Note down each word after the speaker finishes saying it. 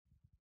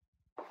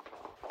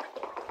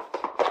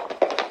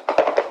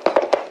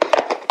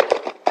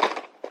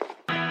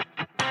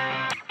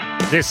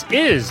This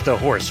is the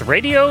Horse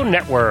Radio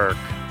Network.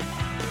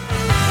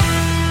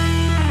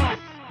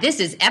 This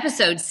is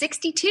episode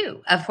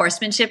 62 of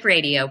Horsemanship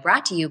Radio,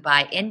 brought to you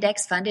by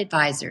Index Fund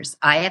Advisors,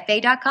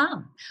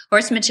 IFA.com.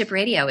 Horsemanship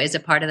Radio is a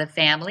part of the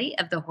family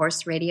of the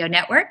Horse Radio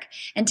Network,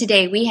 and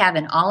today we have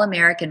an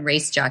all-American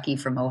race jockey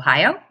from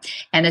Ohio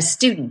and a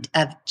student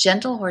of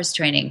gentle horse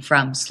training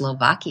from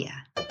Slovakia.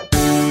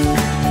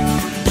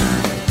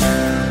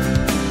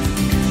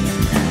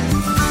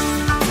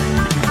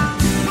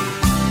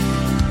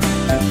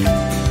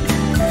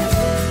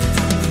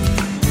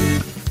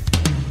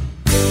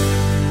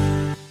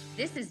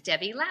 This is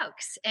Debbie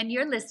Laux, and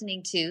you're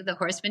listening to the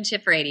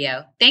Horsemanship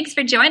Radio. Thanks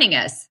for joining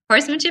us.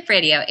 Horsemanship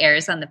Radio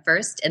airs on the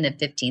 1st and the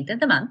 15th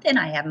of the month, and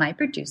I have my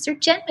producer,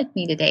 Jen, with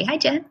me today. Hi,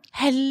 Jen.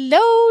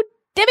 Hello,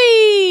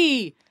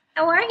 Debbie.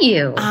 How are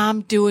you?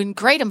 I'm doing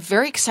great. I'm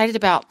very excited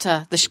about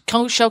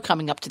the show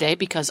coming up today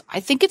because I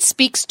think it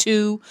speaks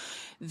to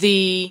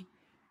the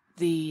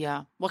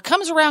what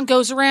comes around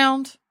goes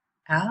around.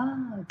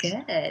 Oh,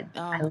 good.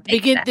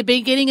 The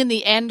beginning and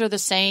the end are the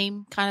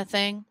same kind of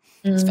thing.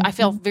 Mm-hmm. I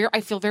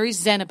feel very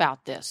zen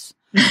about this.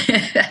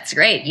 That's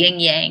great. Yin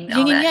yang.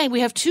 Yin and yang.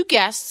 We have two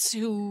guests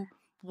who,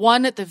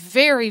 one at the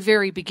very,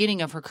 very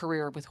beginning of her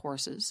career with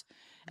horses,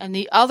 and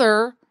the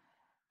other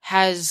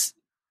has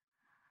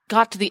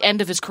got to the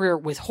end of his career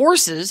with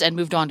horses and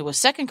moved on to a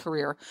second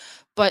career.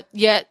 But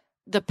yet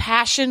the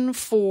passion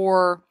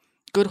for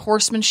good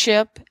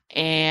horsemanship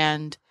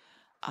and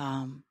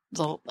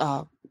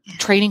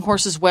training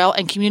horses well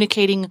and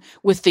communicating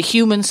with the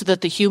human so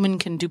that the human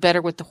can do better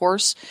with the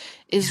horse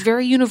is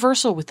very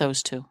universal with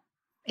those two.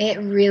 It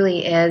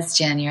really is,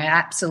 Jen. You're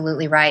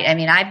absolutely right. I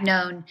mean, I've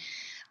known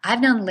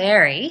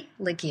Larry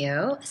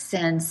Legue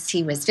since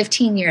he was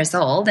 15 years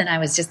old, and I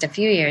was just a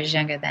few years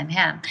younger than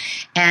him.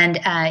 And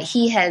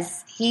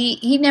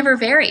he never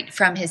varied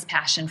from his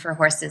passion for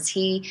horses.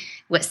 He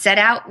was set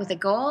out with a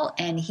goal,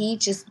 and he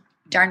just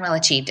darn well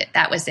achieved it.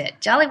 That was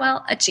it. Jolly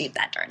well achieved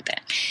that darn thing.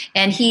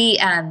 And he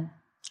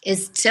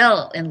is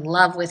still in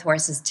love with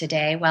horses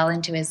today, well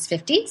into his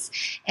 50s.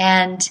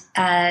 And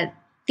the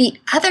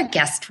other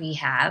guest we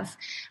have,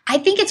 I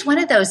think it's one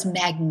of those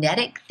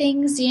magnetic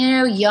things,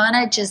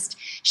 Yana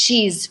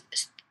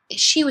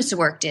she was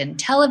worked in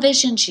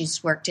television,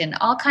 she's worked in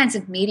all kinds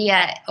of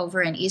media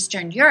over in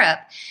Eastern Europe,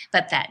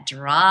 but that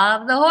draw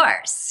of the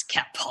horse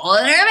kept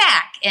pulling her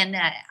back. And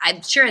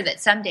I'm sure that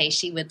someday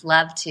she would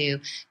love to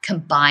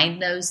combine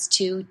those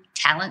two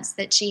talents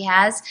that she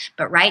has.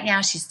 But right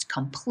now she's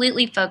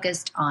completely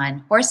focused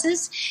on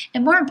horses.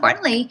 And more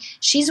importantly,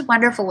 she's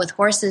wonderful with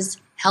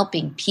horses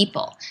helping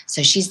people.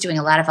 So she's doing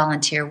a lot of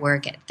volunteer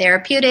work at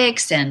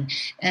therapeutics and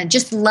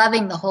just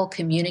loving the whole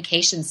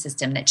communication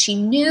system that she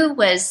knew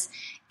was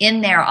in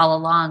there all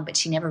along, but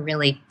she never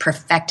really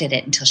perfected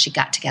it until she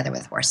got together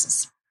with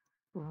horses.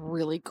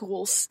 Really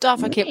cool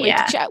stuff. I can't wait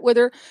to chat with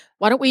her.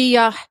 Why don't we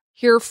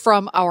hear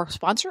from our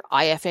sponsor,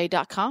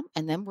 IFA.com,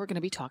 and then we're going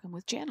to be talking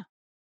with Jana.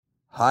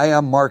 Hi,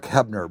 I'm Mark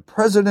Hebner,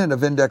 president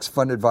of Index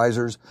Fund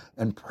Advisors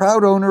and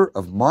proud owner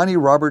of Monty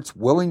Roberts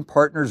Willing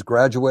Partners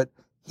graduate.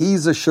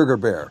 He's a sugar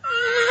bear.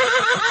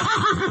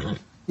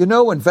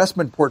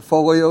 Investment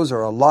portfolios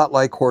are a lot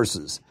like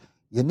horses.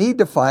 You need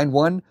to find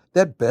one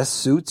that best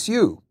suits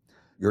you,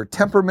 your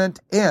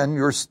temperament, and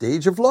your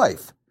stage of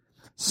life.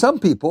 Some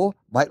people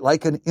might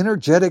like an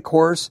energetic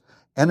horse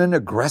and an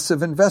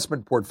aggressive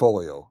investment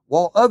portfolio,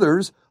 while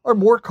others are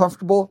more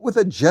comfortable with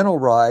a gentle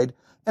ride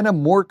and a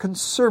more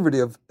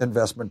conservative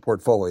investment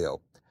portfolio.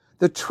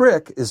 The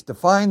trick is to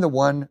find the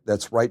one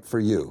that's right for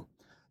you.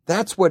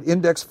 That's what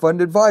Index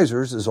Fund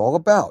Advisors is all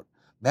about,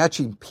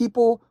 matching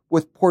people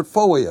with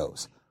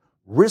portfolios,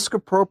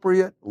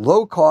 risk-appropriate,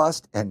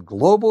 low-cost, and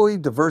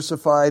globally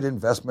diversified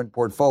investment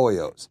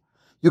portfolios.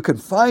 You can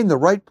find the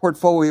right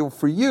portfolio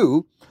for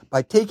you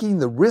by taking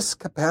the Risk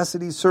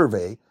Capacity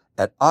Survey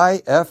at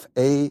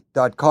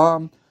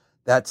IFA.com.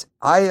 That's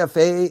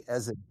IFA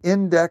as an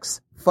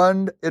Index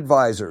Fund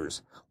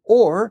Advisors.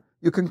 Or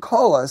you can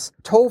call us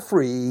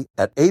toll-free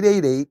at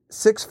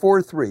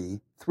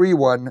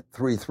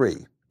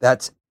 888-643-3133.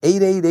 That's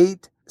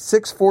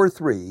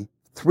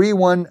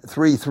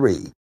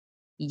 888-643-3133.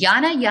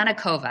 Yana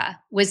Yanakova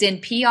was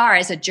in PR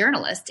as a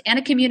journalist and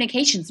a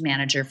communications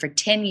manager for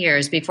 10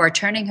 years before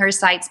turning her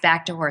sights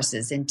back to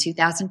horses in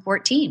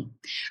 2014.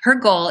 Her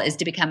goal is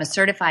to become a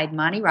certified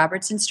Monty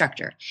Roberts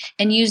instructor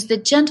and use the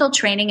gentle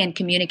training and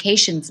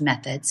communications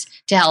methods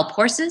to help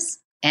horses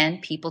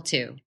and people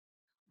too.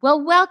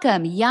 Well,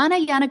 welcome,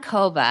 Yana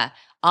Yanakova,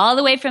 all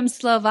the way from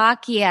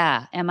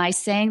Slovakia. Am I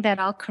saying that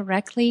all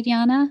correctly,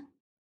 Yana?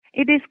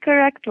 It is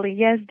correctly,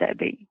 yes,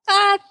 Debbie.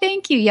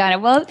 Thank you,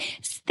 Yana. Well,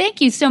 thank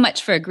you so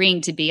much for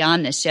agreeing to be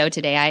on the show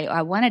today.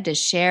 I wanted to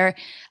share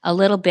a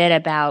little bit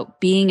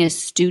about being a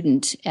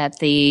student at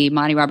the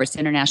Monty Roberts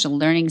International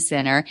Learning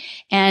Center.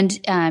 And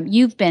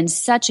you've been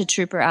such a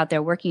trooper out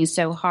there working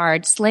so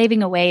hard,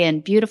 slaving away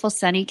in beautiful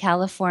sunny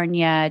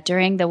California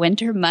during the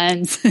winter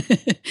months,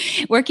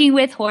 working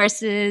with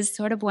horses,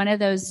 sort of one of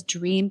those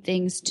dream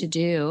things to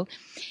do.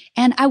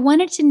 And I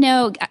wanted to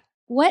know,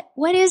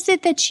 What is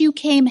it that you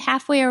came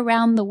halfway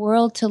around the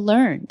world to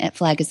learn at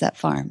Flag is Up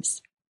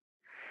Farms?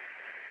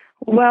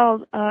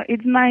 Well,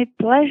 it's my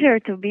pleasure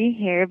to be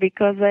here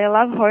because I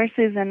love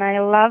horses and I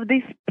love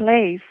this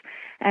place.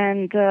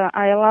 And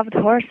I loved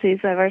horses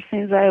ever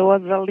since I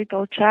was a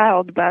little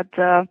child. But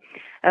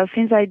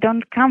since I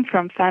don't come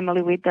from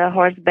family with a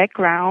horse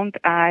background,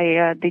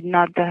 I did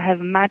not have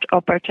much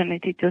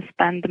opportunity to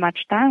spend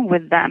much time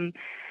with them.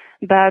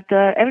 But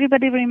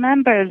everybody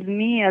remembers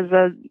me as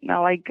a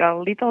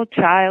little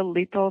child,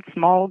 little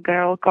small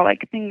girl,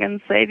 collecting and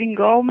saving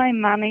all my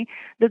money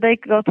that I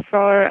got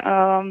for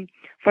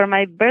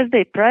my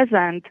birthday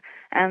present.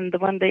 And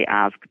when they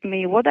asked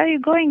me, what are you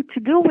going to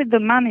do with the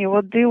money?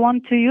 What do you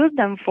want to use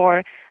them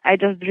for? I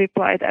just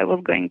replied I was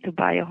going to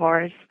buy a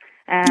horse.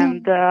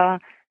 And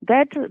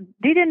that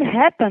didn't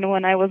happen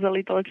when I was a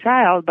little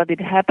child, but it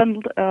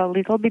happened a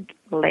little bit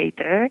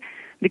later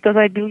because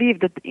I believe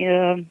that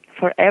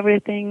for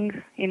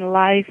everything in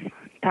life,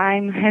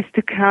 time has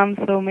to come.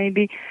 So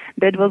maybe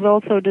that was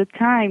also the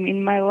time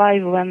in my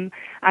life when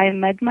I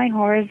met my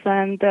horse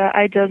and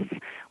I just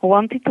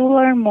wanted to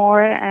learn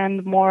more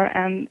and more.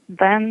 And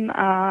then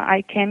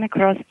I came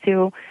across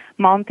to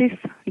Monty's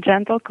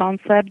gentle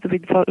concept,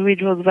 which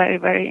was very,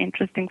 very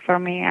interesting for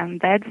me. And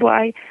that's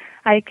why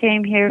I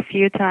came here a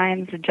few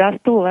times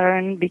just to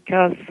learn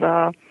because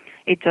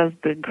it's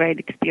just a great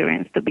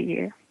experience to be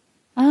here.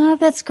 Oh,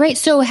 that's great.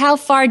 So how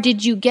far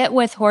did you get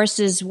with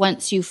horses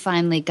once you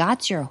finally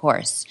got your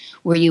horse?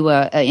 Were you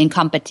in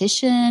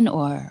competition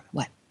or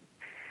what?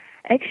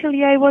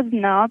 Actually, I was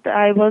not.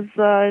 I was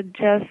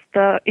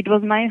it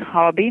was my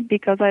hobby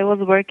because I was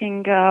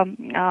working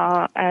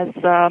as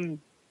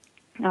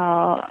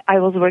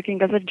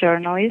a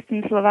journalist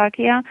in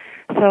Slovakia.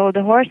 So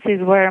the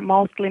horses were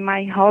mostly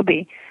my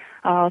hobby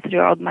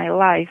throughout my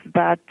life.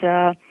 But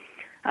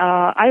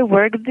I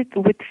worked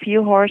with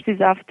few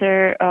horses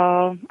after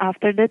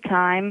the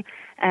time,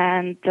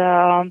 and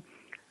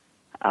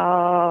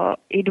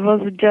it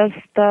was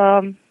just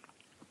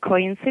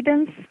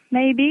coincidence,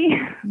 maybe.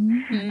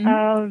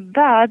 Mm-hmm.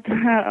 But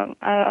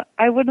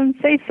I wouldn't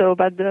say so.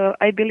 But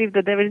I believe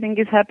that everything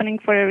is happening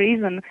for a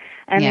reason,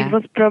 and it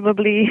was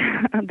probably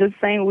the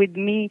same with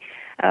me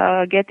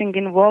getting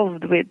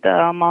involved with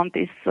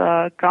Monty's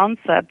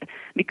concept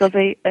because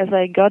as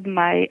I got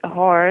my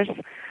horse.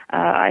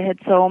 I had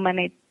so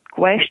many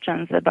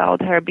questions about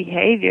her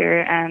behavior,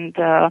 and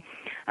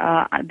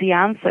the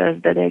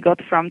answers that I got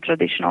from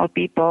traditional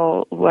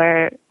people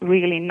were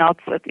really not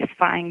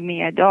satisfying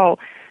me at all.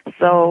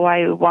 So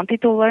I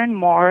wanted to learn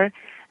more,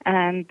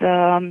 and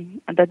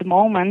that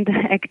moment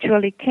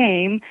actually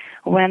came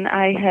when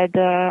I had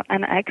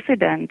an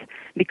accident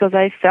because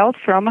I fell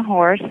from a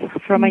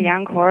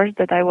young horse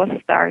that I was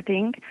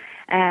starting.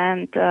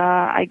 And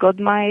I got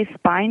my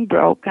spine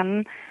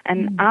broken.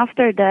 And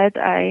after that,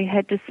 I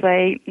had to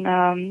say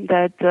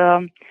that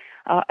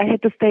I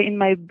had to stay in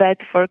my bed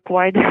for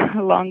quite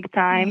a long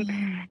time.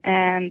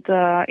 And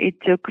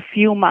it took a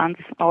few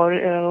months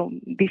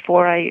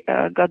before I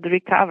got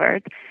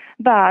recovered.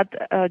 But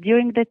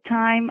during that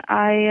time,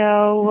 I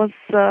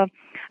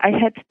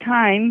had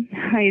time.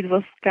 It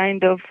was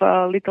kind of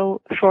a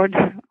little short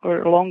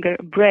or longer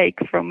break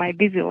from my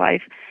busy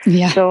life.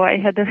 Yeah. So I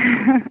had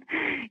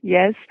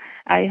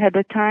I had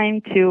the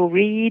time to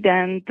read,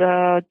 and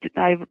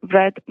I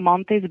read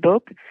Monty's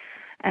book,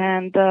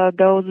 and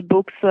those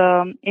books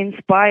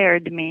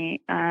inspired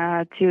me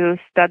to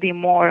study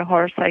more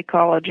horse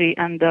psychology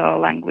and the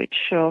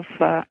language of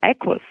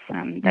equus,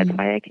 and that's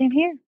why I came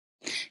here.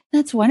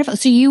 That's wonderful.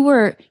 So you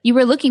were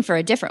looking for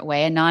a different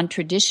way, a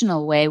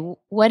non-traditional way.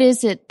 What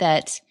is it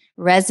that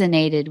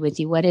resonated with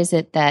you? What is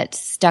it that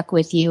stuck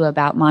with you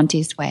about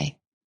Monty's way?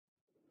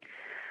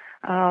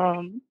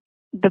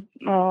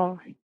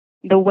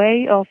 The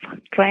way of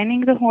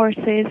training the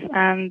horses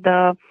and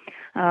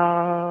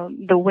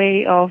the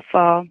way of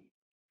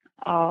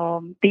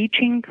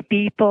teaching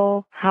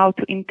people how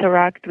to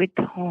interact with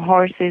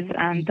horses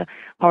and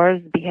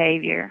horse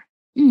behavior.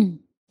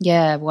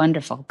 Yeah,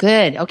 wonderful.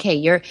 Good. Okay,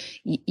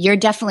 you're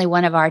definitely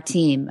one of our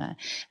team.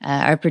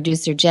 Our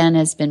producer Jen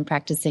has been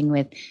practicing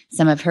with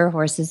some of her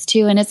horses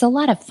too, and it's a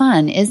lot of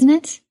fun, isn't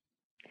it?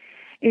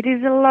 It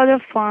is a lot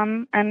of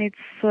fun, and it's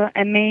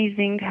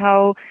amazing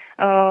how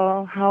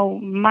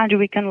much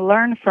we can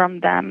learn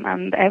from them.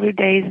 And every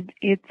day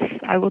it's,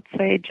 I would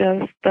say,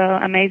 just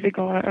amazing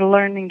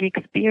learning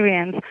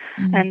experience.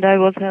 And I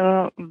was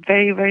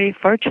very, very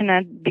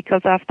fortunate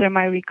because after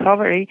my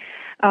recovery,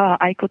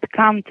 I could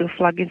come to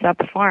Flag is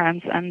Up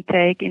Farms and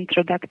take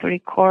introductory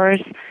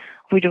course,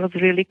 which was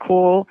really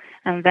cool.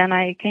 And then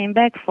I came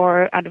back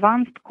for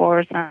advanced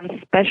course and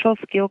special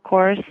skill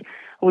course,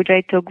 which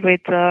I took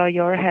with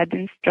your head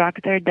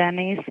instructor,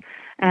 Dennis.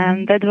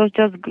 And that was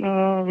just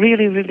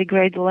really, really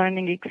great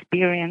learning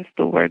experience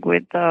to work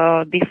with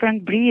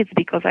different breeds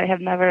because I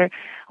have never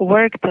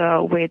worked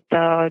with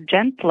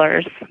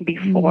gentlers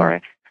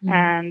before.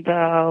 And,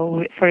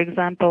 for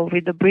example,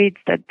 with the breeds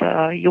that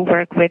you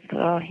work with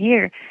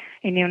here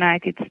in the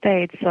United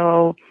States.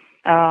 So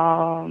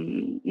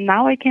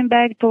now I came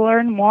back to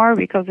learn more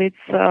because it's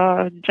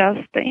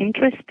just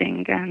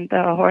interesting, and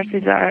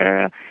horses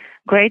are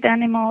great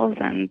animals,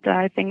 and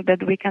I think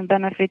that we can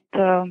benefit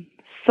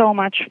so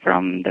much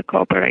from the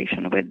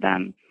cooperation with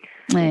them.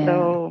 Yeah.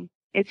 So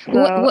it's,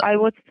 I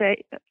would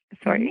say,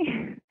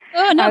 sorry.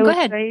 Oh, no, go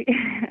ahead.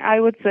 I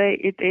would say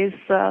it is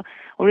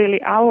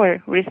really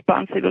our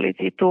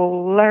responsibility to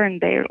learn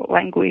their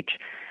language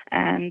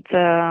and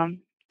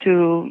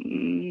to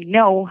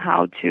know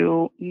how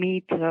to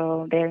meet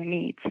their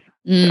needs.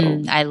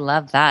 I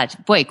love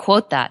that. Boy,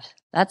 quote that.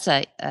 That's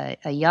a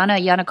Yana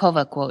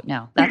Yanakova quote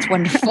now. That's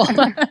wonderful.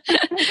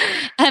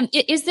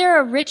 Is there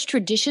a rich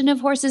tradition of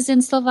horses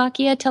in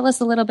Slovakia? Tell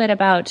us a little bit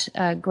about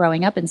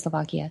growing up in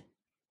Slovakia.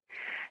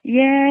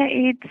 Yeah,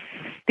 it's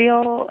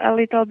still a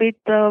little bit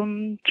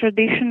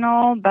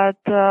traditional, but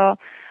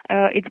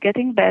it's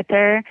getting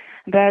better.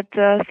 But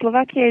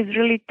Slovakia is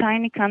really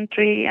tiny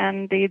country,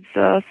 and it's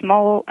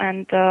small,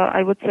 and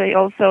I would say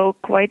also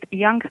quite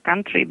young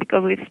country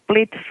because we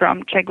split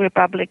from Czech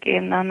Republic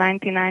in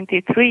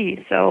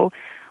 1993. So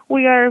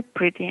we are a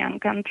pretty young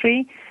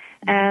country.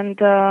 And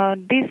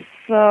this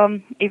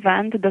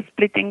event, the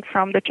splitting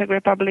from the Czech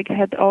Republic,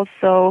 had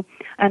also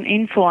an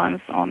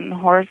influence on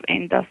horse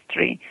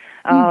industry.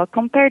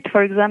 Compared,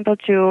 for example,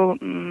 to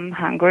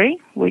Hungary,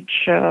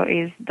 which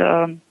is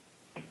the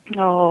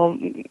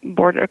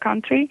border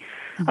country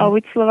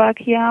with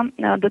Slovakia,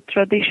 the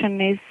tradition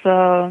is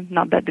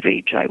not that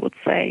rich, I would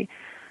say.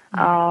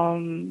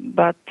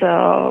 But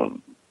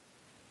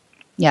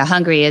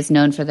Hungary is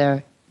known for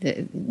their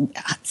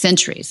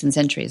centuries and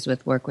centuries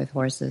with work with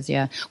horses.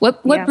 Yeah.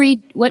 What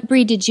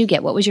breed did you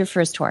get? What was your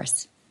first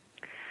horse?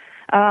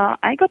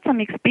 I got some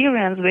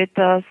experience with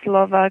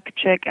Slovak,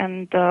 Czech,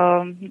 and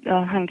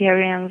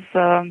Hungarians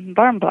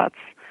Warmbloods.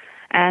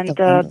 And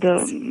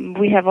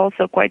we have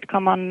also quite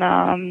common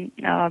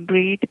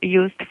breed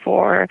used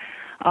for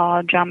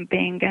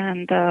jumping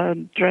and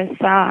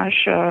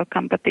dressage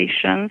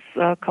competitions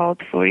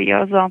called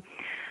Furioso.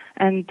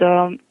 And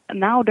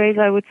nowadays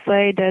I would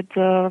say that,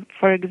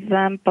 for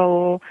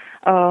example,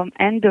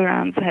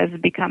 endurance has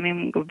become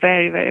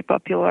very, very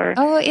popular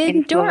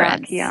in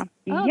Slovakia.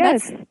 Oh,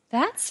 yes.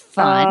 That's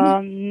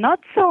fun. Not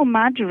so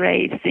much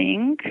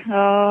racing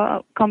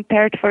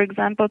compared, for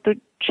example, to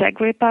Czech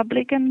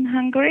Republic and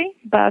Hungary,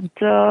 but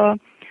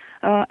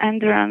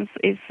endurance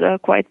is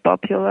quite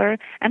popular.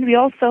 And we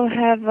also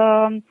have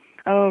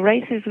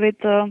races with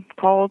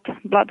called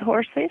blood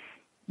horses.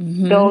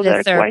 Mm-hmm. Those the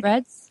are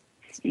thoroughbreds?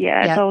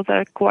 Those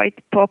are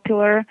quite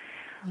popular.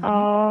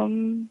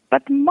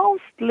 But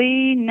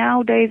mostly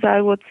nowadays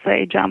I would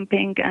say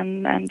jumping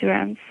and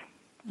endurance.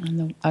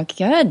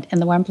 Good.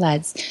 And the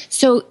Warmbloods.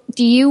 So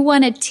do you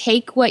want to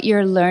take what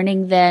you're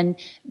learning then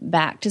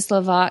back to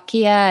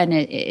Slovakia? And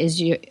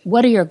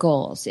what are your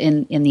goals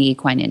in the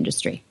equine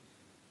industry?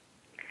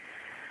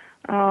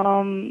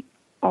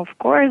 Of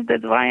course,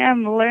 that's why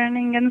I'm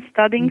learning and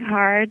studying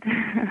hard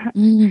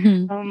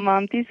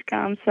Monty's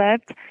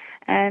concept.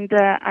 And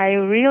I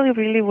really,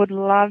 really would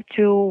love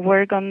to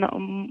work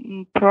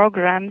on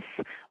programs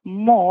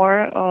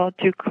more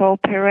to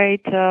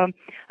cooperate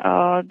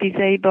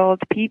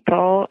disabled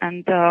people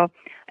and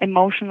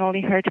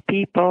emotionally hurt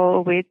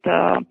people with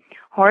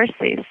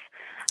horses.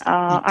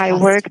 I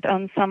worked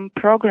on some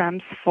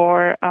programs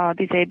for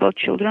disabled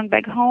children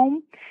back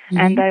home.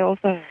 And I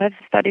also have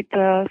studied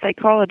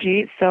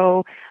psychology.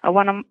 So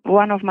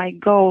one of my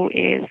goal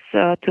is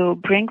to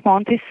bring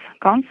Monty's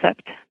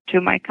concept to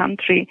my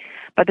country,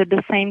 but at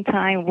the same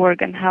time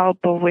work and help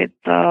with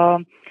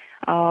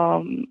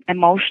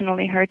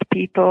emotionally hurt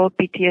people,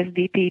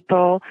 PTSD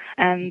people,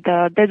 and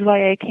that's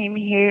why I came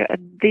here at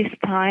this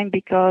time,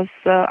 because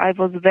I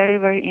was very,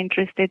 very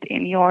interested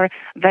in your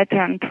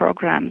veteran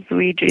programs,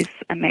 which is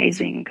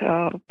amazing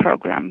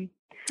program.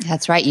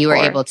 That's right. You were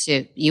able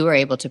to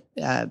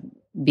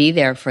be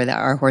there for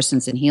our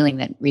Horsens in Healing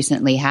that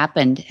recently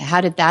happened.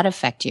 How did that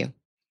affect you?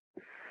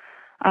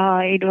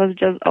 It was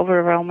just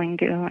overwhelming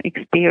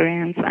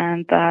experience,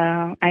 and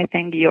I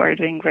think you are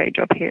doing a great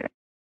job here.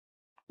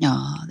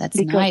 Oh, that's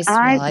nice.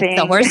 I think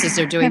the horses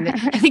are doing the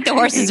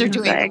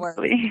work.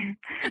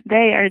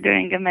 They are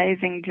doing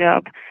amazing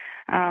job.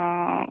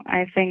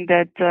 I think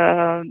that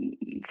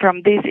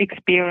from this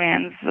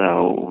experience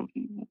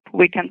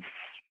we can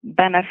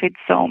benefit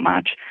so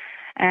much,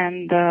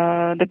 and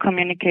the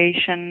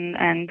communication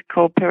and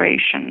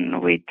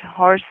cooperation with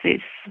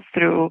horses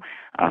through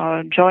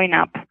join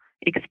up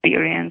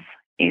experience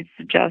is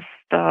just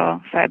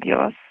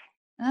fabulous.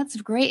 That's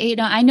great.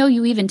 I know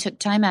you even took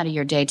time out of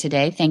your day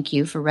today. Thank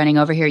you for running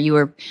over here. You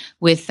were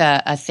with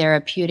a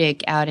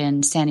therapeutic out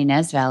in San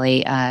Ynez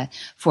Valley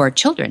for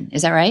children.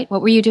 Is that right?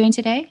 What were you doing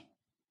today?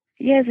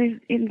 Yes,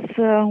 it's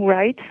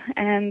right.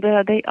 And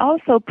they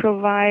also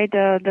provide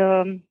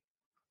the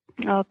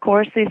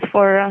courses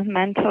for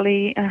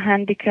mentally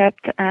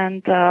handicapped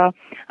and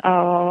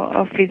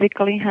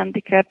physically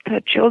handicapped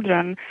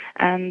children,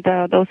 and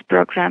those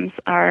programs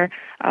are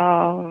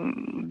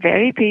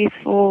very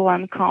peaceful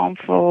and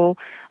calmful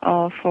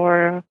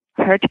for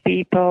hurt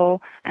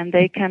people, and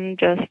they can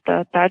just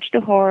touch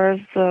the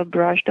horse,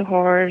 brush the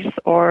horse,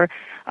 or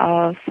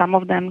some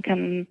of them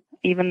can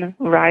even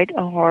ride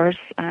a horse,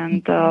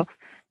 and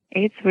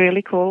it's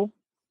really cool.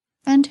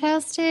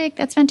 Fantastic.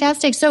 That's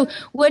fantastic. So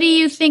what do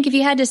you think, if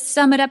you had to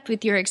sum it up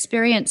with your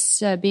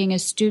experience being a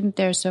student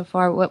there so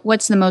far,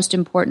 what's the most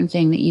important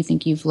thing that you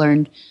think you've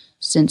learned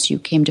since you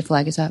came to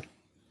Flag Us Up?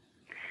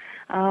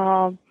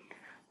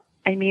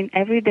 I mean,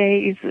 every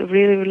day is a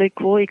really, really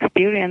cool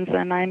experience,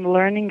 and I'm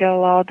learning a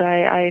lot.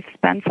 I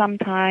spent some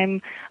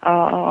time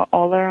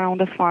all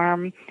around the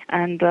farm,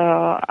 and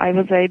I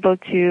was able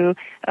to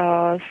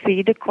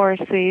see the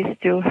courses,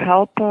 to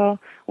help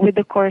with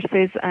the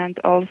courses, and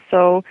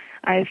also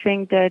I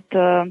think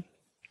that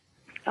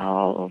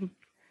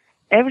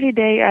every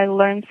day I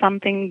learn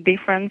something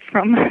different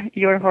from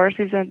your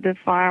horses at the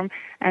farm,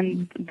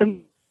 and the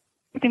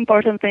most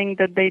important thing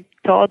that they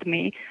taught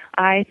me,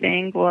 I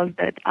think, was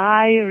that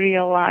I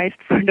realized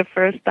for the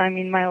first time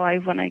in my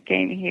life when I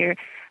came here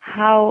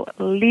how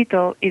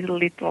little is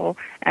little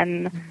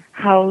and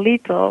how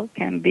little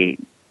can be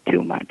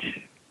too much.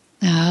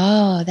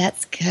 Oh,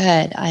 that's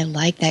good. I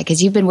like that,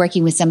 because you've been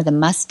working with some of the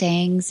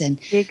Mustangs and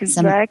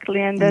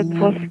exactly, and that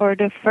was for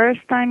the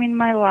first time in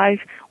my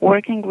life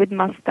working with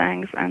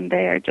Mustangs, and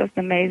they are just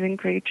amazing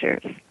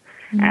creatures.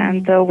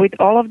 And with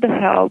all of the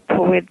help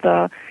with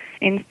the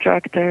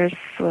instructors,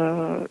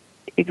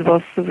 it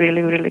was a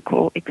really, really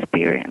cool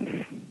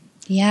experience.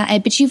 Yeah,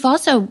 but you've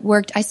also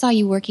worked, I saw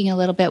you working a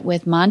little bit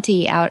with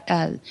Monty out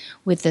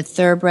with the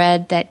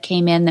thoroughbred that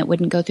came in that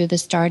wouldn't go through the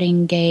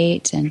starting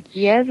gate. And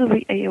yes,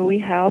 we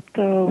helped.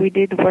 We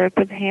did work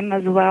with him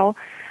as well.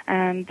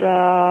 And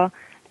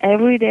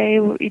every day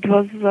it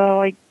was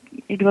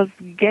it was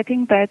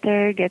getting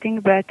better.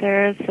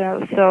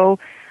 So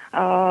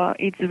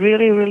it's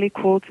really, really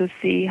cool to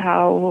see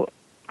how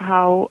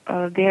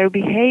their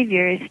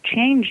behavior is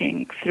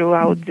changing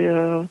throughout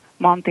the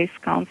Monty's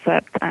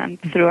concept and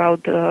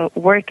throughout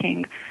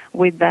working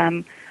with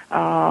them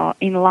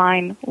in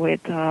line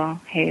with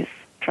his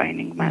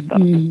training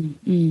method.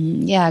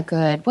 Yeah,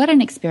 good. What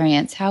an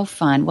experience. How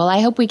fun. Well,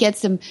 I hope we get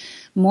some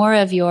more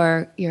of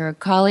your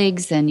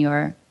colleagues and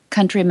your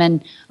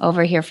countrymen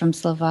over here from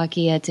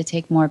Slovakia to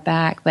take more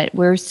back. But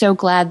we're so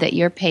glad that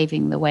you're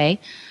paving the way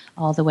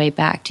all the way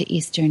back to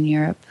Eastern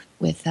Europe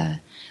with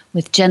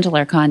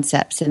gentler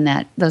concepts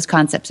and those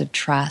concepts of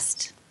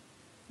trust.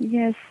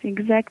 Yes,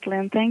 exactly.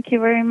 And thank you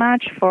very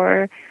much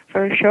for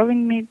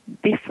showing me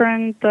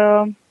different,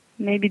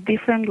 maybe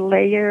different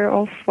layer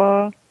of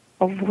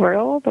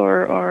world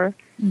or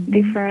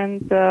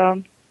different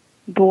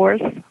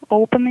doors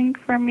opening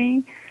for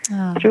me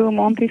through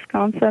Monty's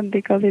concept,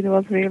 because it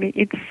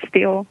is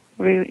still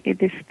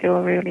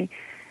really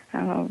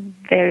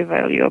very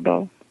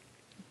valuable.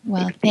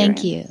 Well,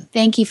 experience. thank you.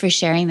 Thank you for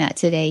sharing that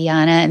today,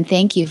 Jana, and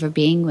thank you for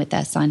being with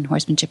us on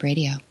Horsemanship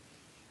Radio.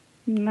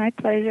 My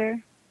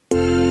pleasure.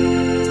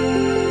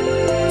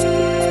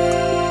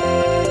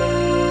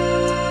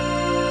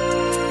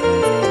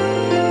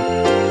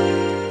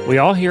 We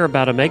all hear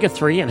about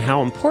omega-3 and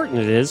how important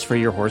it is for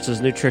your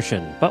horse's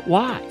nutrition. But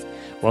why?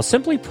 Well,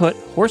 simply put,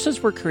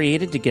 horses were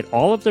created to get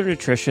all of their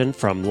nutrition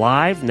from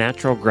live,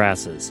 natural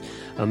grasses.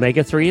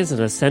 Omega-3 is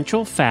an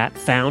essential fat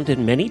found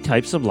in many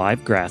types of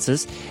live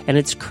grasses, and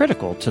it's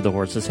critical to the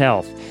horse's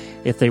health.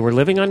 If they were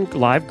living on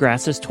live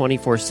grasses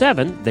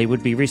 24/7, they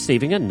would be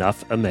receiving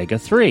enough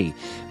omega-3.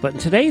 But in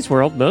today's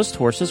world, most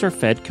horses are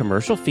fed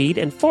commercial feed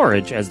and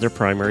forage as their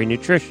primary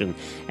nutrition,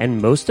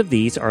 and most of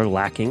these are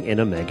lacking in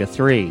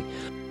omega-3.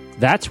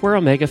 That's where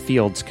Omega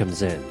Fields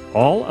comes in.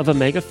 All of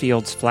Omega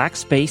Fields'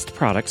 flax-based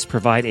products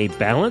provide a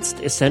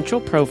balanced, essential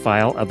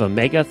profile of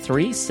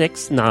omega-3,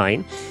 6,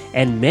 9,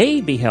 and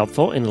may be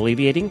helpful in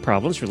alleviating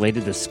problems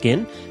related to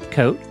skin,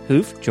 coat,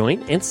 hoof,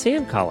 joint, and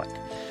sand colic.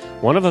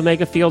 One of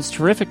Omega Fields'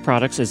 terrific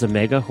products is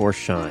Omega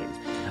Horseshine.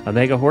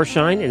 Omega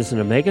Horseshine is an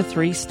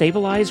omega-3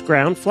 stabilized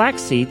ground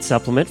flaxseed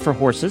supplement for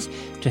horses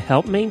to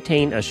help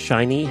maintain a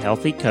shiny,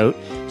 healthy coat,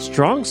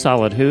 strong,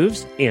 solid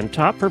hooves, and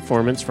top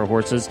performance for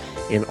horses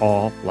in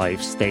all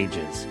life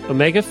stages.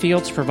 Omega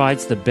Fields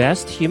provides the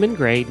best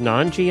human-grade,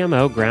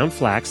 non-GMO ground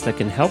flax that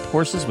can help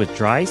horses with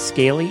dry,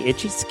 scaly,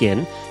 itchy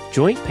skin,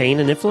 joint pain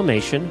and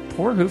inflammation,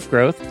 poor hoof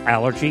growth,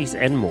 allergies,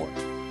 and more.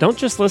 Don't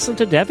just listen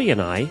to Debbie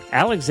and I.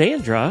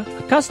 Alexandra,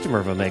 a customer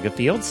of Omega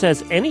Fields,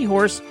 says any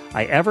horse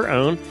I ever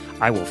own,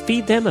 I will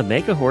feed them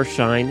Omega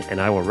Horseshine, and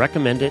I will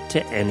recommend it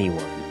to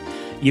anyone.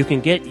 You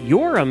can get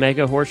your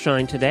Omega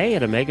Horseshine today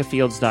at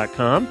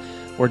omegafields.com,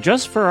 or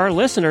just for our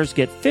listeners,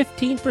 get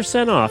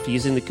 15% off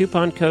using the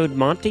coupon code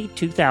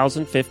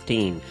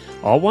Monty2015.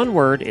 All one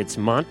word, it's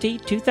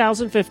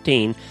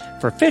Monty2015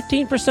 for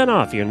 15%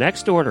 off your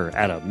next order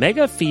at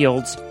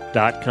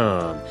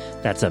omegafields.com.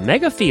 That's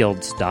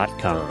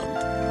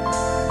omegafields.com.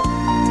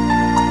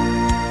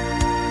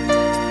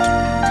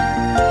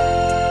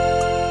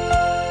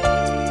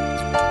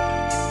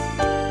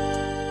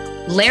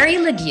 Larry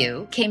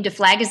Legue came to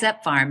Flag Us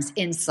Up Farms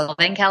in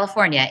Sylvan,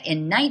 California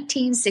in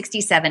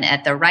 1967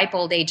 at the ripe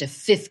old age of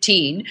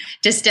 15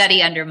 to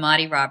study under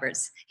Monty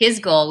Roberts. His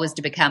goal was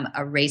to become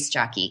a race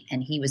jockey,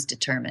 and he was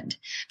determined.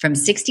 From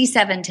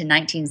 67 to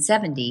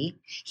 1970,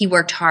 he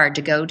worked hard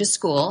to go to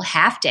school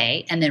half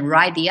day and then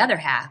ride the other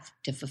half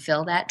to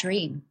fulfill that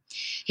dream.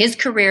 His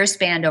career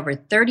spanned over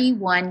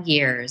 31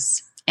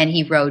 years, and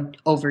he rode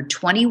over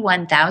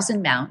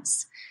 21,000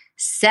 mounts,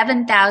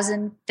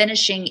 7,000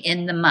 finishing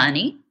in the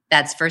money.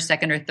 That's first,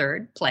 second, or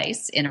third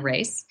place in a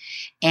race.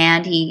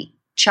 And he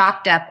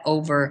chalked up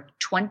over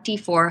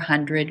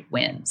 2,400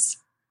 wins.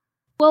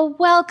 Well,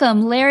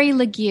 welcome, Larry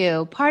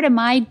Legue, part of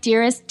my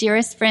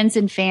dearest friends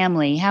and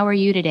family. How are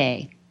you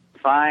today?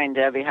 Fine,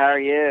 Debbie. How are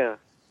you?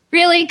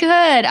 Really good.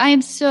 I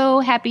am so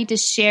happy to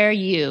share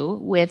you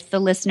with the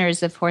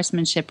listeners of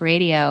Horsemanship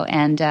Radio.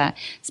 And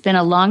it's been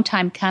a long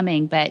time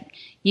coming, but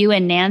you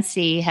and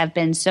Nancy have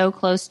been so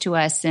close to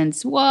us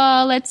since,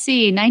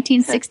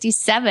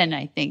 1967,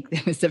 I think.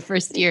 That was the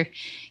first year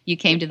you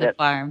came to the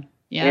farm.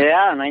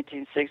 Yeah,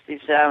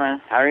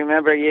 1967. I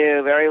remember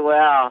you very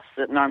well,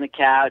 sitting on the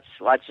couch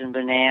watching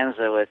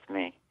Bonanza with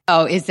me.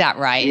 Oh, is that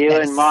right? You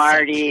and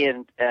Marty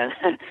and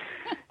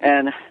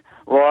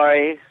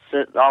Lori,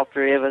 all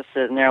three of us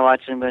sitting there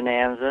watching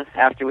Bonanza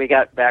after we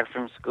got back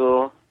from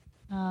school.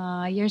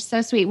 Oh, you're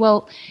so sweet.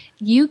 Well,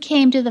 you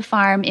came to the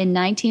farm in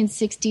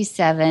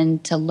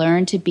 1967 to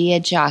learn to be a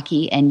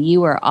jockey, and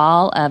you were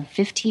all of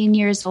 15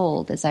 years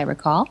old, as I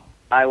recall.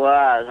 I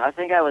was. I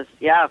think I was,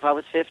 if I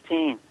was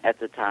 15 at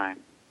the time.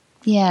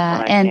 Yeah.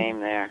 When I came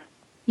there.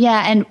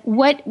 Yeah, and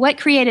what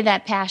created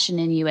that passion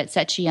in you at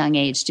such a young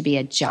age to be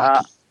a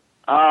jockey?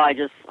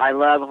 I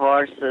love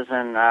horses,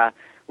 and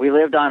we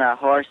lived on a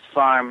horse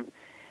farm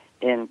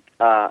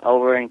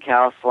over in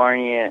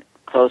California,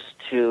 close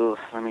to,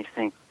 let me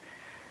think,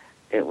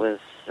 it was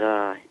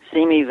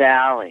Simi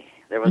Valley.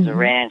 There was a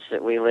ranch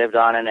that we lived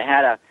on, and it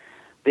had a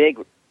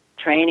big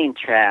training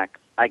track.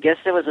 I guess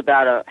it was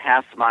about a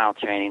half-mile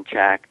training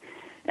track,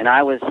 and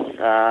I was,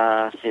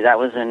 that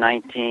was in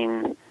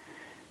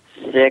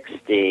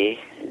 1960,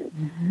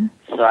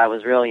 so I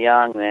was real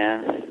young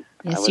then.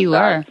 Yes, you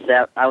were.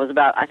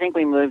 I think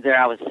we moved there,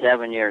 I was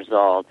 7 years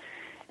old.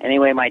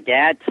 Anyway, my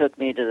dad took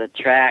me to the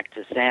track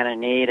to Santa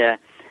Anita,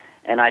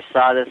 and I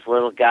saw this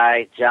little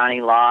guy,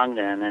 Johnny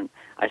Longden, and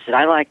I said,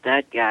 I like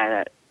that guy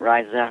that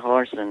rides that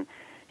horse, and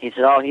he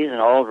said, oh, he's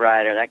an old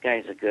rider. That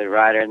guy's a good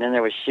rider. And then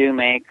there was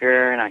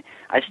Shoemaker, and I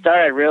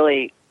started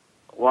really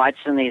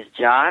watching these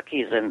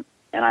jockeys, and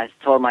I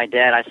told my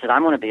dad, I said,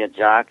 I'm going to be a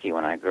jockey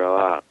when I grow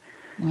up.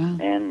 Wow.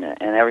 And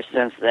ever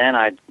since then,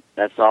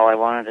 that's all I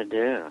wanted to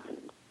do.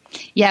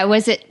 Yeah,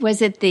 was it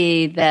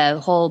the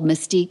whole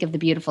mystique of the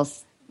beautiful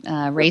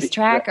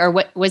racetrack, or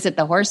what was it?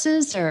 The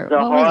horses, or the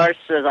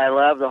horses? I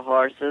love the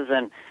horses,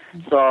 and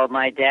so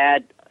my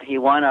dad, he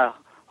won a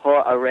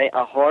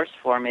horse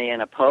for me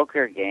in a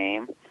poker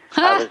game.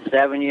 I was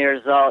 7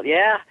 years old.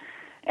 Yeah,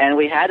 and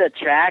we had a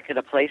track and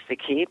a place to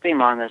keep him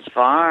on this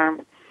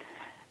farm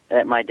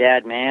that my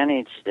dad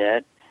managed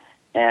it.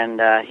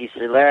 And he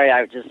said, Larry,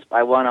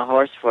 I won a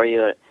horse for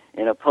you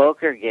in a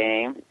poker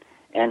game,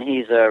 and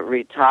he's a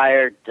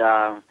retired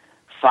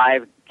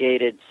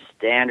 5-gated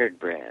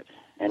standardbred.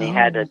 And he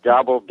had a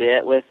double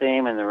bit with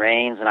him and the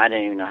reins, and I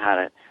didn't even know how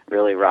to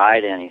really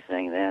ride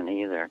anything then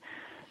either.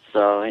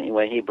 So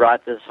anyway, he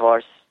brought this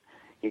horse.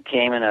 He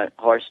came in a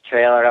horse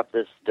trailer up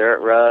this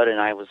dirt road,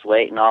 and I was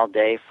waiting all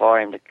day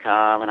for him to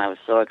come, and I was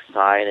so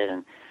excited.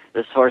 And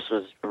this horse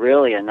was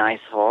really a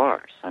nice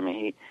horse. I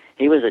mean,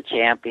 he was a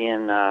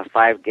champion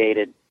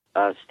 5-gated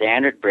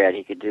standardbred.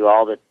 He could do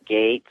all the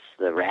gaits,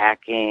 the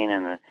racking,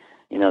 and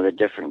the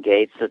different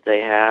gaits that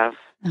they have.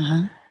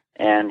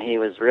 And he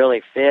was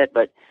really fit,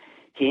 but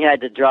he had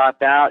to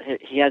drop out.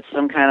 He had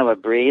some kind of a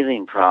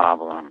breathing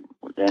problem.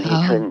 Then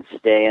he couldn't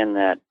stay in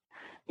that,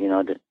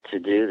 to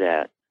do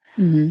that.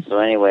 So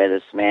anyway,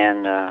 this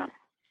man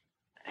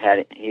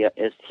he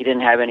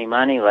didn't have any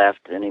money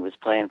left, and he was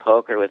playing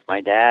poker with my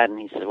dad, and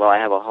he said, well, I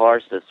have a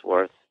horse that's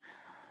worth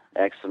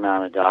X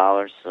amount of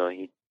dollars, so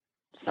he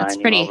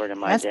signed him over to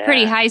my dad. That's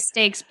pretty high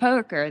stakes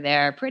poker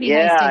there. High stakes.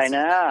 Yeah, I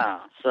know.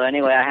 So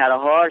anyway, I had a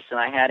horse, and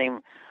I had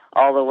him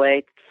all the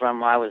way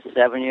from I was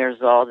 7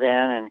 years old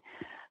then, and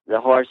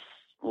the horse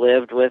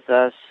lived with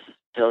us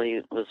till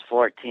he was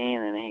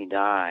 14, and he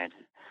died.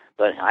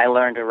 But I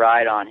learned to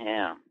ride on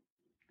him,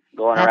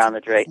 going around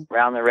the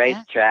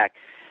racetrack.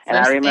 And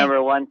I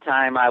remember one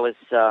time I was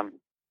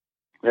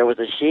there was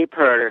a sheep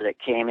herder that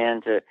came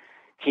in to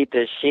keep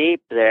his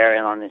sheep there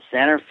and on the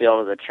center field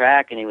of the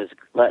track, and he was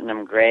letting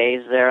them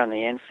graze there on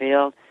the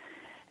infield.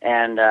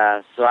 And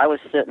so I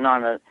was sitting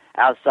on the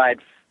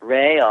outside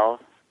rail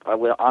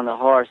on the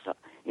horse,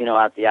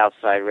 out the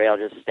outside rail,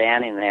 just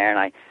standing there, and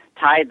I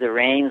tied the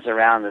reins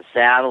around the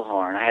saddle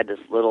horn. I had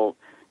this little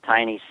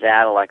tiny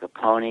saddle like a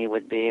pony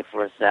would be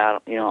for a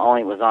saddle,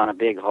 only it was on a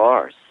big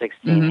horse,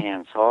 16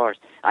 hands horse.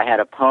 I had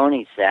a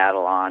pony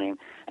saddle on him,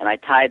 and I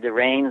tied the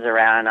reins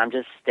around, and I'm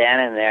just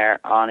standing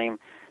there on him,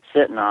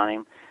 sitting on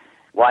him,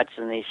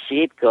 watching these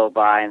sheep go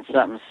by, and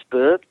something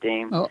spooked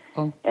him,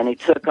 and he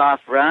took off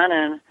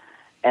running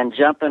and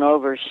jumping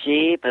over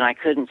sheep, and I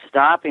couldn't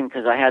stop him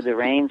because I had the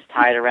reins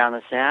tied around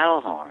the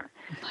saddle horn.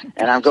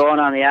 And I'm going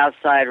on the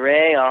outside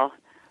rail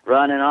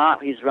running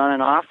off. He's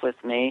running off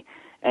with me,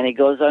 and he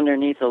goes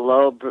underneath a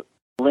low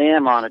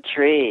limb on a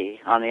tree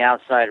on the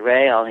outside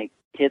rail, and he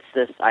hits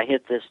this. I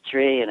hit this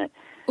tree, and it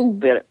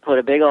put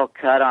a big old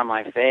cut on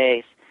my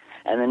face.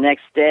 And the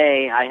next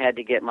day, I had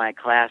to get my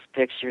class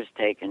pictures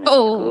taken at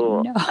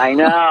school. No. I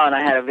know, and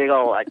I had a big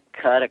old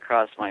cut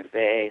across my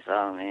face.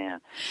 Oh,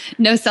 man.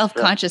 No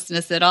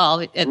self-consciousness at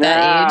all at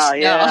that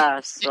age.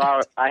 Yeah.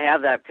 So I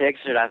have that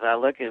picture, and I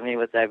thought, look at me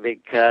with that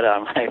big cut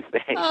on my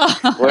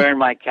face, wearing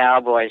my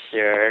cowboy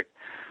shirt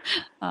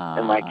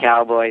and my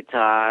cowboy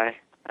tie.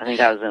 I think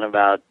I was in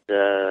about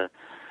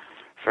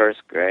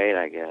first grade,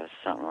 I guess,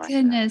 something like that.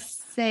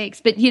 Goodness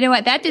sakes. But you know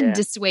what? That didn't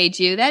dissuade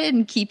you. That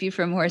didn't keep you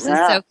from horses.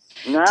 No,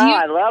 So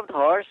I loved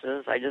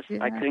horses. I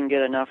couldn't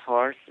get enough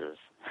horses.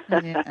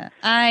 Yeah.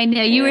 I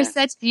know. You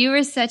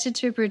were such a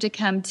trooper to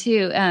come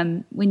too.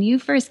 When you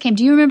first came,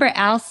 do you remember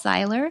Al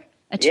Seiler,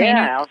 a trainer?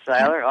 Yeah, Al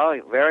Seiler. Oh,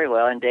 very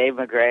well. And Dave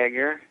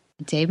McGregor.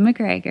 Dave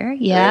McGregor,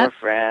 yeah. They were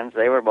friends.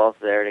 They were both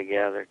there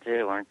together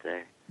too, weren't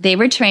they? They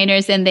were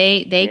trainers, and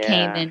they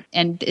came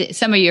and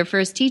some of your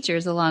first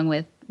teachers along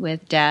with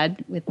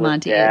Dad, with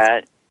Monty.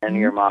 Dad and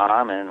your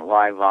mom and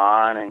Y.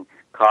 Vaughn and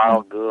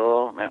Carl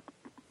Gould.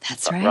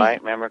 That's right.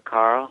 Right, remember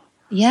Carl?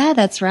 Yeah,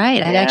 that's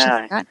right. I'd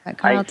actually forgotten about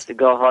Carl. I used to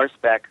go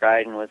horseback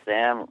riding with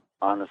them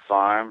on the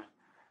farm.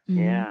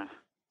 Mm-hmm. Yeah.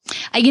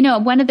 You know,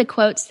 one of the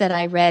quotes that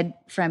I read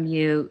from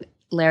you,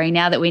 Larry,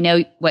 now that we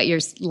know what your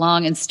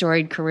long and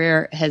storied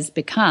career has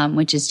become,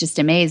 which is just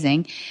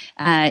amazing,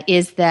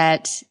 is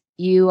that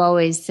you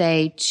always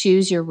say,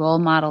 choose your role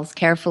models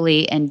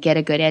carefully and get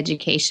a good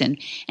education.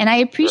 And I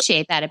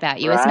appreciate that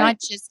about you. Right. It's not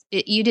just,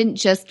 you didn't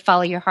just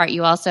follow your heart.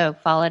 You also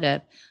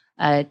followed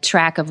a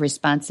track of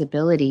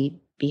responsibility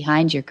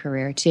behind your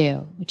career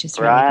too, which is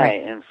really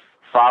great. And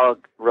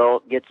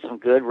get some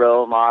good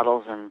role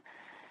models and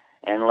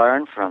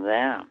learn from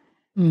them.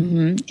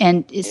 Mm-hmm.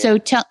 And so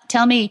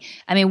tell me,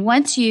 I mean,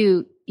 once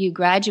you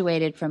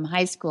graduated from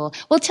high school,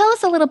 well, tell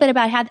us a little bit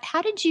about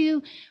how did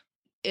you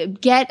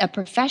get a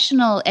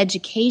professional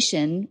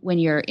education when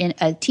you're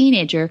a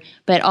teenager,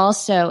 but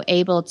also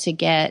able to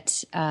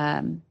get,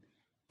 an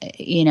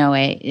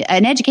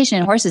education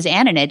in horses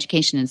and an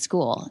education in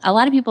school. A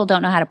lot of people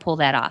don't know how to pull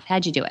that off.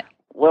 How'd you do it?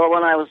 Well,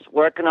 when I was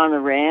working on the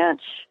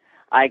ranch,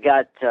 I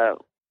got,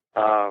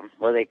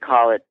 what they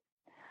call it,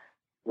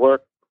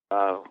 like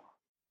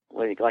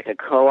a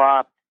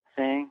co-op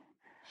thing.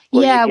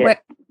 You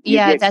get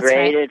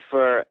graded right.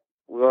 for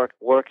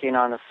working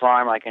on the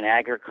farm, like an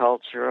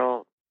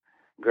agricultural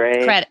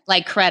grade,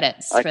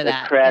 credits like for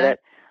that. Credit,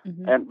 yeah.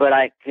 Mm-hmm. But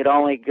I could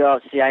only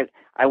go. See, I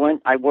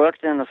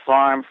worked in the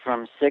farm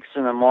from 6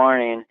 a.m.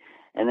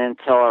 and then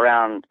till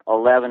around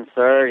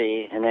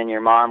 11:30, and then your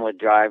mom would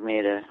drive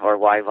me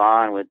or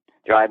Yvonne would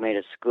drive me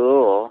to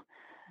school,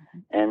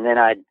 and then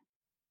I'd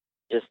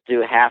just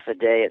do half a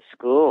day at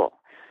school.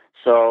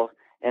 So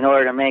in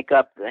order to make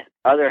up the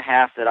other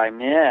half that I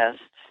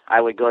missed,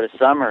 I would go to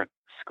summer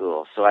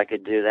school so I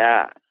could do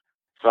that.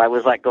 So I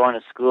was like going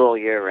to school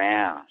year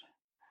round.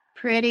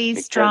 Pretty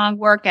strong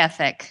work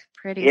ethic.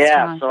 Pretty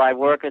strong. Yeah, so I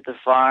work at the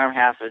farm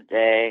half a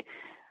day,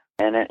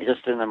 and then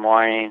just in the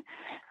morning,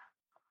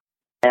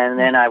 and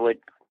then I would,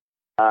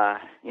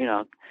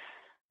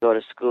 go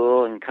to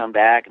school and come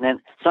back. And then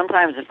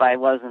sometimes if I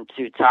wasn't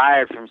too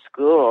tired from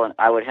school,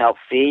 I would help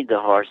feed the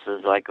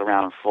horses like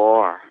around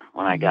 4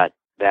 when I got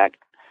back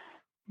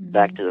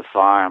to the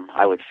farm.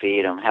 I would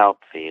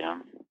help feed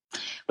them.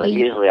 But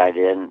usually I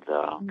didn't,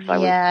 though, because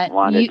I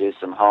wanted to do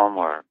some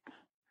homework.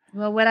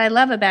 Well, what I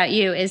love about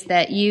you is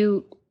that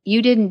you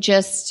didn't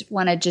just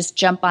want to just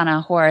jump on a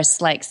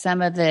horse like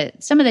some of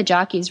the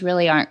jockeys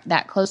really aren't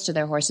that close to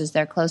their horses.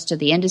 They're close to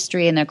the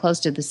industry and they're close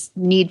to the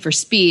need for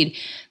speed.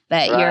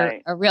 But You're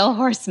a real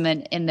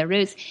horseman in the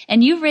roots,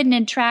 and you've ridden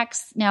in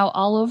tracks now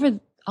all over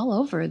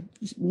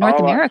North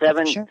America.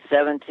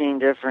 17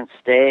 different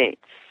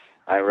states.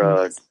 I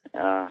rode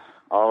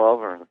all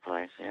over the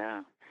place.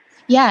 Yeah.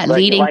 Yeah, but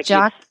leading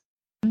jock.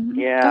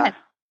 Yeah.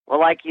 Well,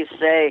 like you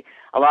say,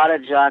 a lot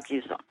of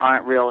jockeys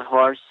aren't real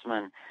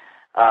horsemen.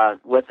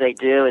 What they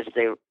do is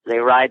they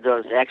ride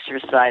those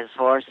exercise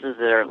horses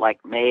that are like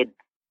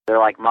they're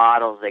like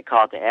models. They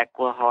call it the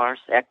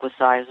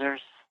equicizers.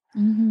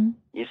 Mm-hmm.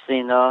 You've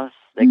seen those?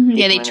 They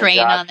train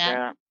on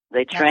that.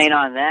 They train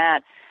on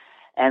that,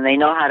 and they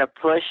know how to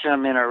push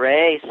them in a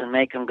race and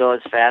make them go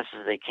as fast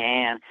as they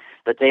can.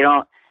 But they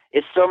don't.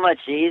 It's so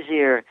much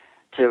easier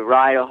to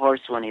ride a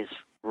horse when he's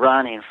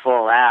running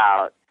full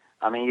out.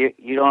 I mean,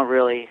 you don't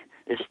really.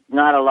 It's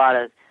not a lot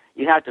of.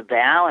 You have to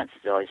balance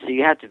still, so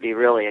you have to be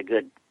really a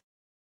good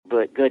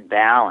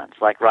balance,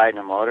 like riding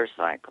a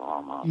motorcycle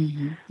almost.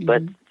 Mm-hmm.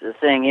 But the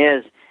thing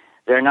is,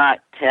 they're not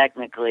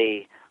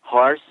technically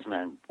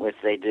horsemen if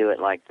they do it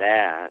like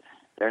that.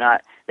 They're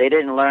not. They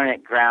didn't learn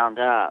it ground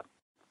up.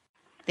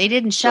 They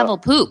didn't shovel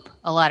poop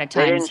a lot of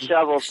times. They didn't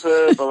shovel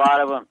poop. A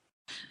lot of them.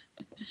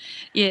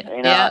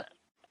 Yeah.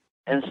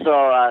 And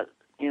so,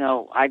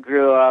 I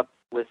grew up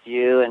with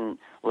you and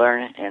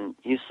learned, and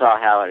you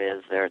saw how it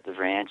is there at the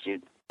ranch.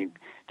 You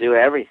do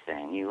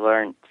everything. You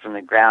learn from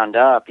the ground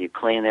up. You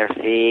clean their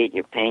feet.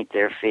 You paint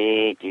their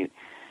feet.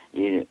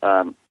 you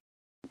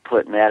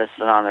put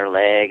medicine on their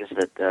legs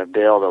that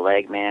Bill, the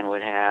leg man,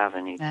 would have,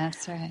 and he'd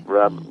That's right.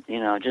 rub,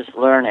 just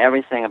learn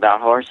everything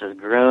about horses,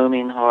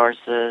 grooming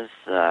horses,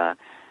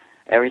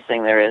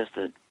 everything there is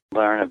to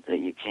learn that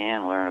you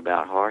can learn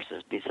about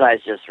horses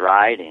besides just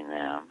riding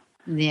them.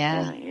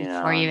 Yeah,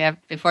 And,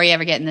 before you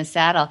ever get in the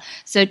saddle.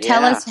 So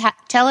tell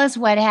us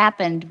what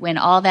happened when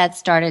all that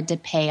started to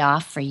pay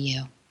off for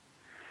you.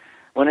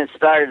 When it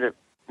started to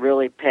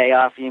really pay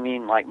off, you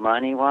mean like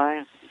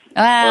money-wise?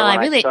 Well,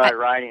 I started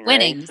riding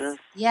winnings. races.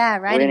 Yeah,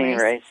 riding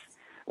races.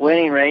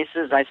 Winning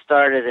races. I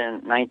started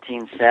in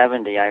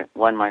 1970. I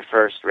won my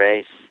first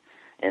race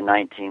in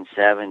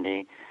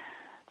 1970.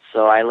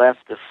 So I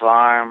left the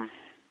farm.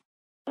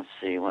 Let's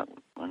see when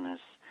this.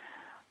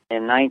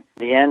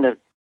 The end of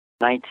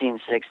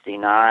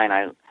 1969,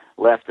 I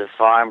left the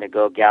farm to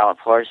go gallop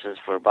horses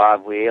for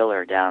Bob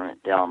Wheeler down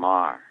at Del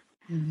Mar.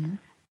 Mm-hmm.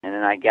 And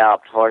then I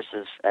galloped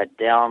horses at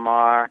Del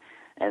Mar.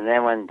 And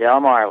then when Del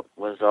Mar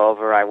was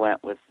over, I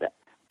went with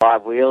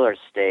Bob Wheeler's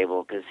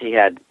stable because he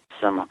had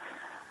some,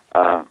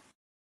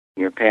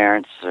 your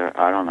parents, or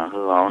I don't know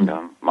who owned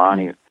them.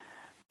 Monty,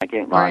 I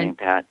think Monty and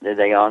Pat, did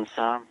they own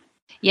some?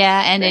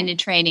 Yeah, and in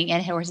training,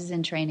 and horses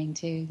in training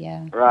too,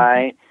 yeah.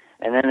 Right.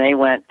 And then they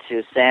went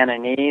to Santa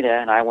Anita,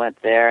 and I went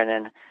there, and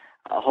then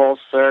a whole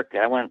circuit.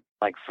 I went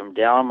like from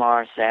Del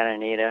Mar, Santa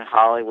Anita,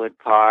 Hollywood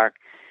Park,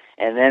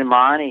 and then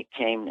Monty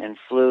came and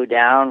flew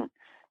down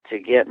to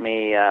get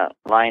me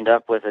lined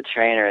up with a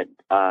trainer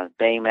at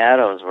Bay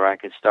Meadows where I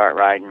could start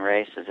riding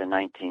races in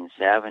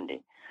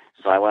 1970.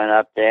 So I went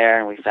up there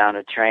and we found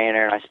a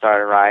trainer and I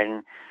started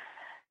riding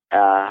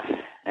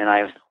and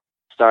I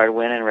started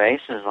winning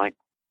races like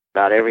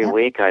about every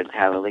week. I'd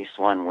have at least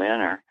one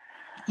winner.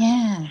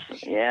 Yeah.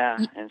 Yeah.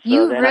 And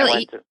so then I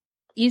went to...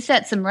 You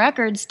set some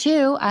records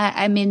too.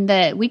 I mean,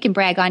 we can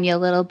brag on you a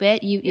little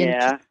bit.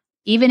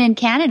 Even in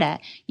Canada,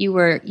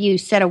 you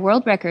set a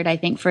world record, I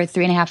think, for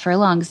 3.5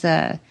 furlongs.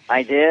 I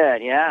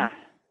did, yeah.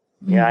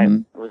 Mm-hmm. Yeah,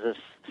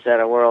 I set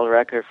a world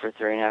record for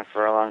 3.5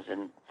 furlongs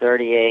in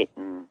 38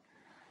 and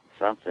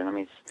something. I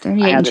mean,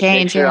 38 I have and the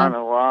change, picture on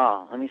the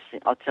wall. Let me see.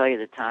 I'll tell you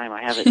the time.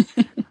 I have it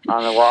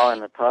on the wall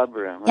in the pub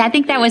room. I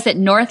think that was at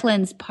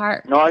Northlands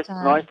Park.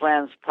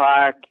 Northlands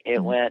Park.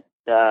 It went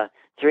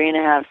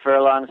 3.5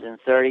 furlongs in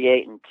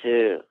 38 and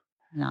 2.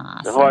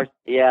 Awesome.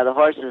 The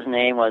horse's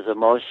name was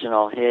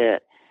Emotional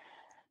Hit.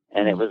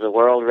 And it was a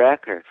world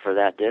record for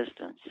that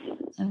distance.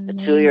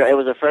 Amazing. It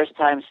was a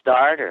first-time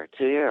starter,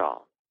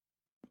 2-year-old.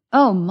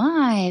 Oh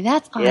my,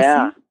 that's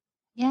awesome.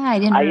 Yeah, I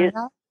didn't know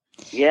that.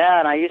 Yeah,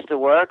 and I used to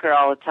work her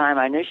all the time.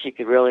 I knew she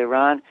could really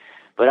run,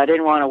 but I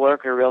didn't want to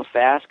work her real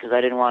fast because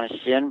I didn't want to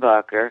shin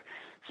buck her.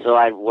 So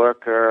I'd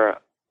work her.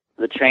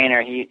 The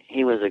trainer,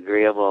 he was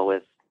agreeable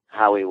with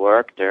how we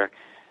worked her,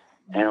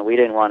 and we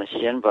didn't want to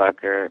shin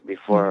buck her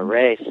before a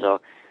race, so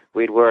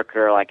we'd work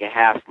her like a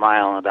half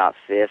mile in about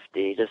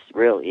 50, just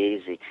real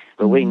easy.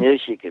 But we knew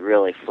she could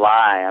really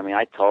fly. I mean,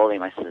 I told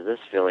him, I said, this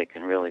filly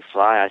can really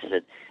fly. I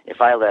said,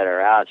 if I let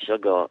her out, she'll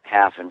go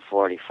half in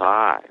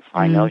 45.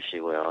 I know she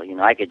will.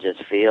 I could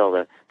just feel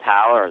the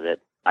power that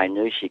I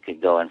knew she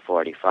could go in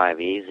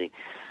 45 easy.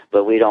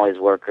 But we'd always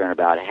work her in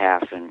about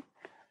half in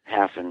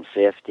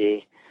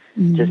 50,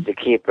 just to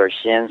keep her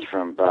shins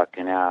from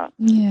bucking out.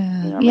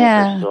 Yeah. Make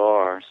her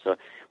sore. So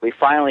we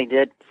finally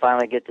get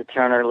to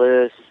turn her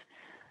loose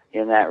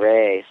in that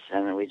race,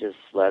 and we just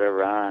let her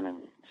run, and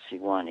she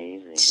won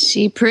easy.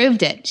 She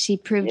proved it. She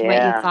proved what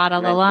you thought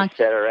all along. She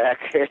set a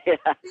record.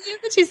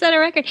 She set a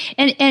record.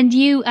 And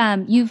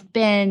you've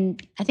been,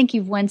 I think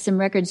you've won some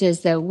records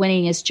as the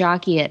winningest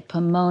jockey at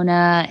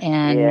Pomona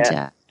and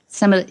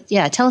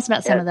tell us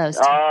about some of those.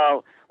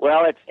 Oh,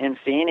 well, it's in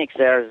Phoenix,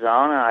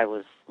 Arizona. I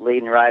was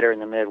leading rider in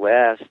the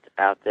Midwest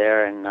out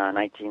there in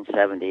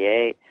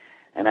 1978,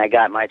 and I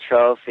got my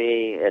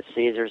trophy at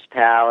Caesar's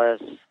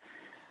Palace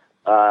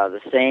the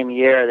same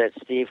year that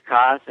Steve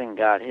Cawthon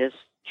got his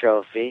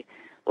trophy.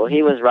 Well,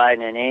 he was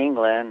riding in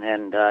England,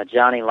 and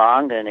Johnny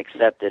Longden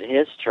accepted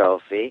his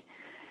trophy,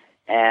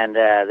 and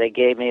they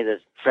gave me the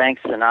Frank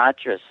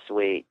Sinatra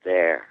suite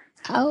there.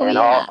 Oh, and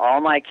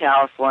all my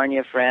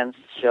California friends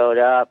showed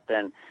up,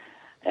 and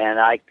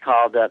I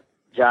called up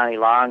Johnny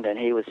Longden.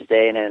 He was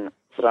staying in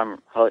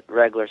some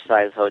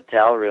regular-sized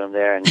hotel room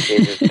there in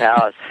Caesar's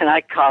Palace, and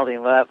I called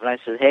him up, and I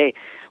said, hey,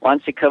 why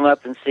don't you come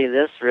up and see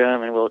this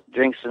room, and we'll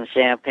drink some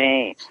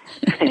champagne.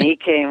 And he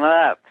came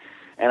up,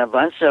 and a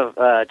bunch of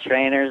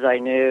trainers I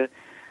knew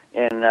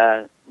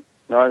in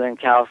Northern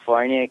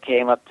California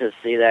came up to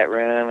see that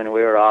room, and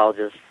we were all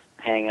just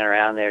hanging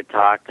around there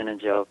talking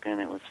and joking.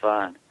 It was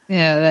fun.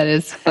 Yeah, that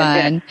is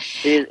fun.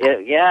 It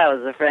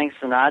was a Frank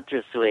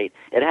Sinatra suite.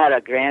 It had a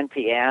grand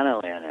piano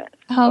in it.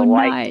 Oh, a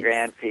white nice.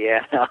 Grand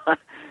piano.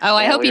 Oh,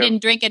 I hope you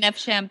didn't drink enough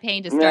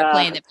champagne to start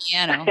playing the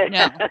piano.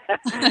 No.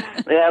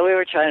 Yeah, we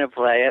were trying to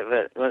play it,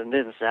 but it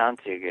didn't sound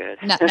too good.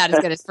 Not as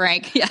good as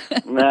Frank. Yeah.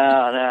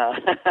 No.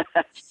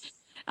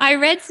 I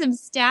read some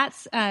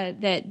stats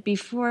that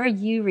before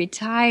you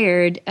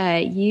retired,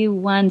 you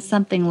won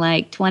something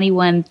like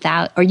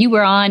 21,000, or you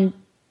were on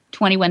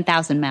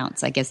 21,000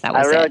 mounts. I guess that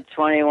was it. I rode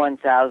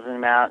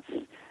 21,000 mounts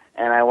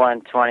and I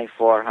won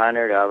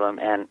 2,400 of them,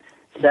 and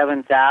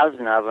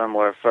 7,000 of them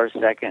were first,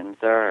 second, and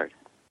third.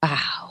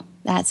 Wow,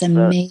 that's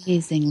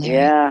amazing, Larry.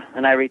 Yeah,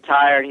 and I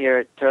retired here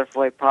at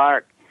Turfway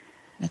Park.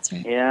 That's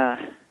right. Yeah.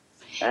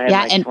 I had Yeah,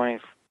 my and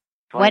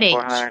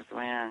 2,400th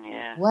win,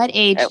 yeah. What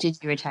age did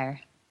you retire?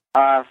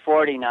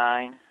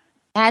 49.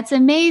 That's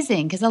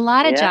amazing, because a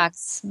lot of Yeah.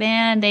 jocks,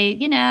 man, they,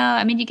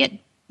 you get,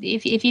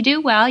 if you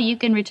do well, you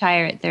can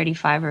retire at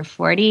 35 or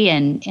 40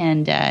 and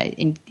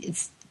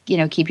it's,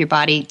 keep your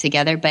body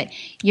together. But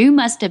you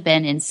must have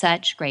been in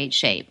such great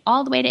shape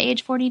all the way to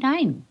age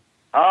 49.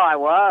 Oh, I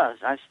was.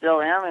 I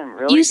still am in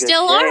really You good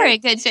still shape. are in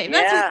good shape.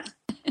 Yeah,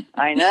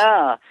 I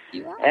know.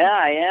 You are. Yeah,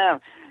 I am.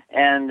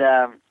 And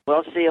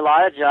we'll see a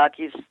lot of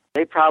jockeys,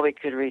 they probably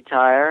could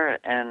retire,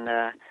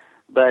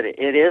 but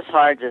it is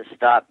hard to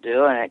stop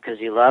doing it because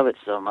you love it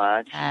so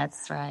much.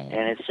 That's right.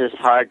 And it's just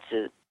hard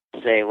to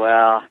say,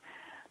 well,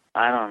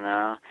 I don't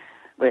know.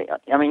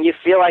 But, I mean, you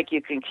feel like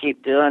you can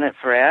keep doing it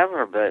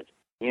forever, but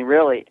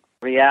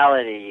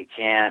reality, you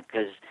can't,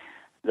 because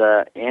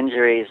the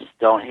injuries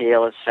don't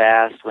heal as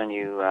fast when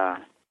you,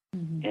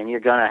 and you're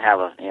going to have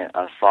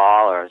a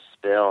fall or a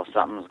spill.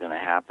 Something's going to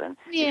happen.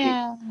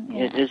 Yeah.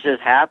 It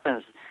just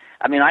happens.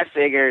 I mean, I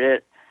figured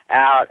it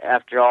out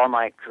after all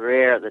my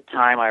career. At the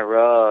time I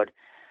rode,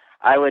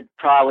 I would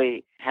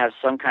probably have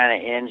some kind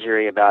of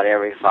injury about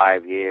every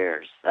 5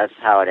 years. That's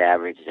how it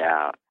averaged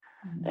out.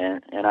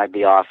 And I'd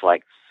be off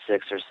like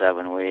 6 or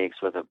 7 weeks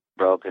with a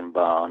broken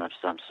bone of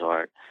some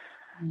sort.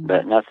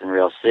 But nothing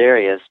real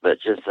serious, but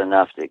just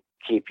enough to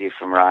keep you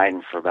from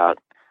riding for about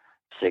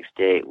 6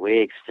 to 8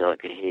 weeks till it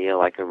could heal,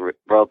 like a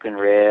broken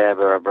rib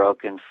or a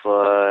broken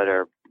foot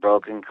or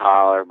broken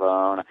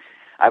collarbone.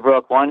 I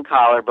broke one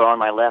collarbone,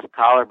 my left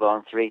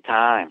collarbone, 3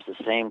 times, the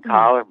same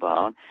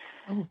collarbone.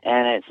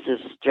 And it's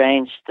this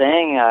strange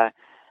thing.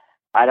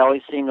 I'd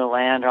always seem to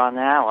land on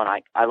that one.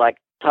 I like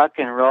tuck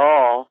and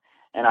roll,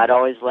 and I'd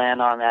always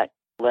land on that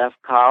left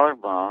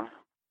collarbone.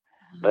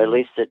 But at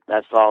least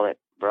that's all it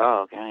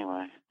broke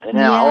anyway. And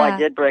then, I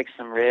did break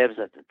some ribs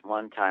at the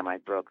one time. I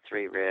broke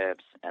 3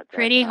 ribs at that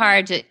pretty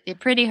time.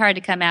 Pretty hard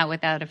to come out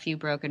without a few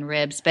broken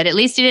ribs, but at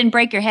least you didn't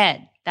break your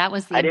head. That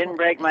was I didn't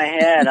break my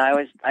head.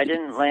 I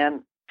didn't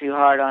land too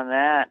hard on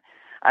that.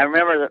 I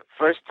remember the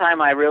first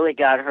time I really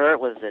got hurt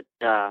was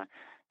at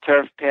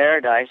Turf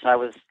Paradise. I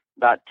was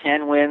about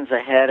 10 wins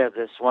ahead of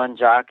this one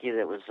jockey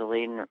that was the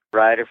leading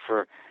rider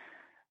for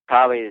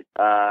probably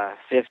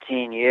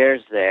 15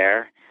 years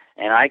there.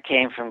 And I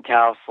came from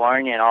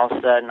California, and all of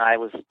a sudden I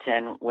was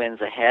 10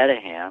 wins ahead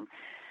of him.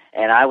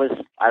 And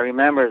I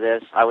remember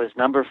this, I was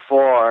number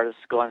 4, this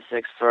is going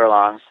 6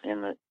 furlongs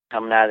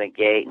coming out of the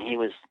gate, and he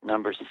was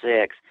number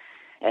 6.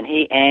 And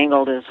he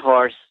angled his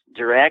horse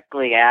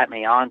directly at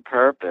me on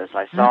purpose.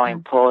 I saw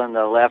him pulling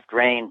the left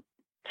rein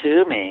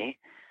to me,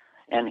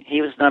 and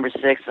he was number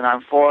 6, and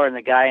I'm 4, and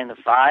the guy in the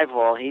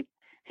 5-hole,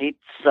 he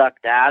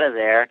sucked out of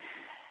there.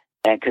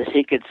 And because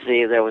he could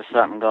see there was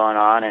something going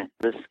on, and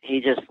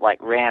he just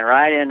like ran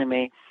right into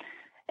me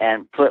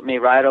and put me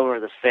right over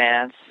the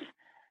fence,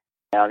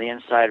 the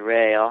inside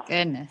rail.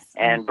 Goodness.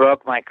 And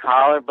broke my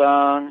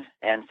collarbone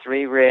and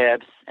 3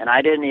 ribs, and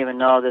I didn't even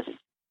know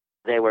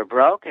they were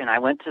broken. I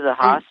went to the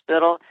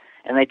hospital,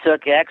 and they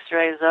took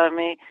X-rays of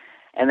me,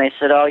 and they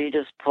said, "Oh, you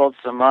just pulled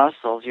some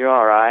muscles. You're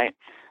all right."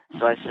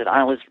 So I said,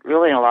 I was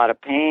really in a lot of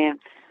pain.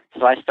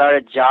 So I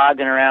started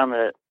jogging around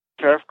the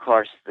turf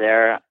course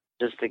there,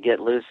 just to get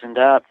loosened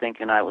up,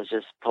 thinking I was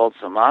just pulled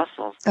some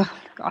muscles. Oh,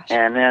 gosh.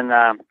 And then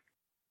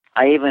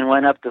I even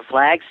went up to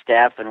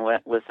Flagstaff and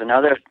went with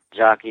another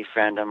jockey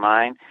friend of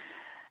mine,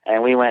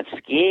 and we went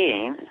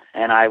skiing,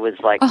 and I was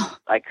like,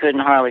 I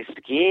couldn't hardly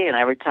ski, and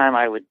every time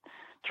I would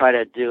try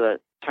to do a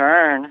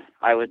turn,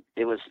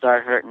 it would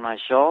start hurting my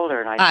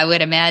shoulder. And I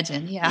would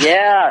imagine, yeah.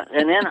 Yeah,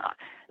 and then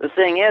the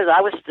thing is,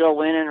 I was still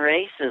winning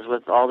races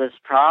with all this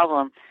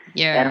problem.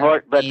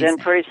 But then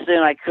pretty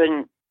soon I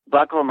couldn't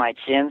buckle my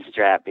chin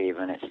strap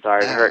even. It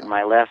started hurting.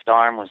 My left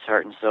arm was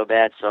hurting so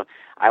bad. So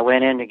I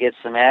went in to get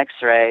some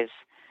x-rays,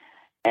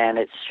 and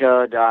it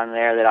showed on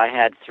there that I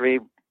had 3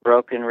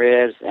 broken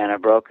ribs and a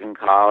broken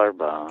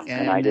collarbone.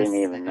 And I didn't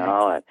even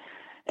know it.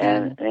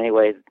 And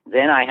anyway,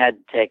 then I had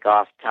to take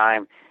off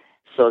time.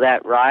 So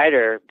that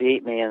rider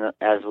beat me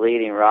as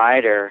leading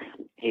rider.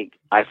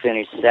 I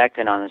finished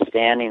second on the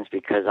standings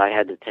because I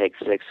had to take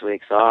 6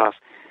 weeks off.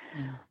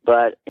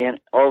 But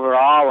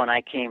overall, when I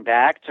came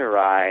back to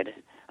ride,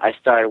 I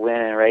started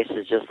winning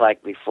races just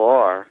like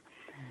before,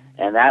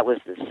 and that was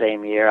the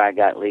same year I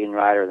got leading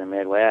rider of the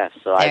Midwest.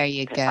 So there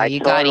you go. I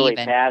totally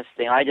passed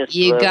him. I just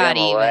blew him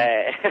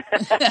away.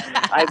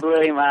 I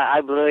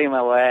blew him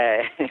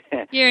away.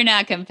 You're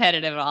not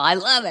competitive at all. I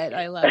love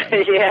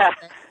it.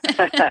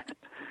 Yeah.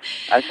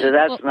 I said,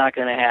 that's not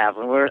going to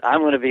happen.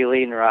 I'm going to be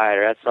leading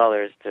rider. That's all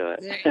there is to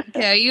it.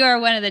 There you are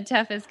one of the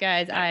toughest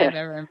guys I have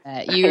ever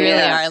met. You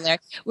really are, Larry.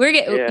 We're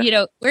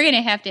going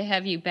to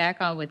have you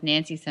back on with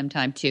Nancy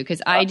sometime too, because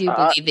I do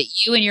believe that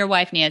you and your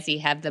wife Nancy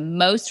have the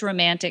most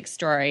romantic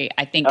story.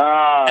 I think. We'll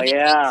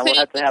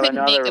have to have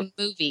another. Make a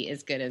movie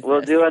as good as we'll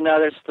this. do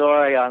another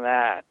story on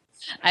that.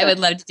 I would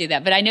love to do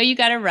that. But I know you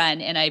got to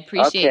run, and I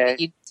appreciate that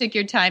you took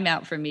your time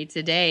out for me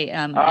today.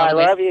 I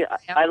love you.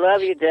 I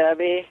love you,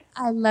 Debbie.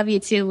 I love you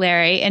too,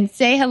 Larry. And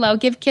say hello.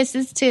 Give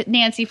kisses to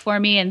Nancy for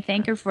me, and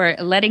thank her for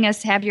letting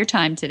us have your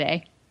time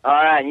today. All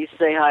right. You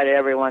say hi to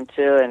everyone,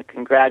 too, and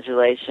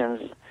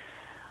congratulations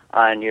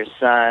on your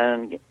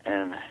son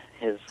and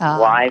his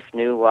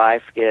new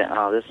wife.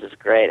 This is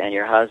great. And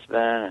your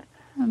husband,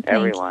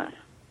 everyone.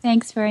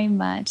 Thanks very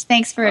much.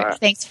 Thanks for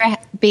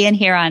being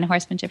here on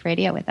Horsemanship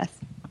Radio with us.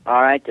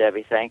 All right,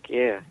 Debbie, thank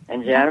you.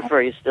 And Jennifer,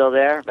 are you still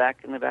there, back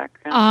in the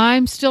background?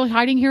 I'm still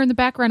hiding here in the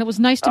background. It was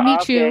nice to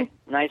meet you.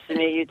 Nice to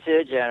meet you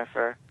too,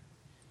 Jennifer.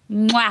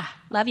 Mwah.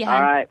 Love you, hon.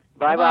 All right.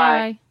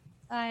 Bye-bye.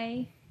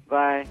 Bye.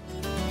 Bye.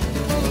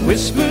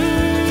 Whisper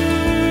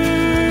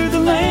the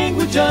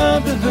language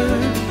of the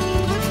herd.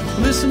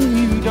 Listen,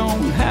 you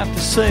don't have to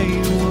say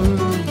a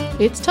word.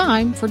 It's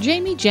time for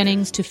Jamie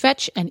Jennings to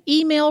fetch an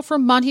email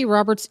from Monty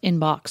Roberts'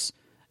 inbox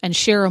and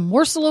share a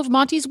morsel of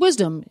Monty's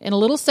wisdom in a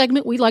little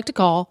segment we like to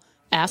call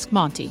Ask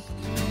Monty.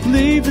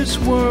 Leave this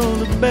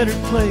world a better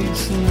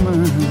place than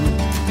mine.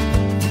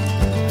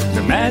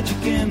 The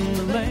magic in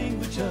the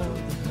language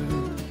of the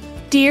herd.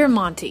 Dear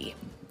Monty,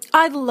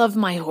 I love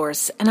my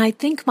horse, and I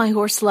think my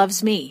horse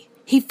loves me.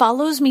 He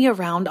follows me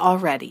around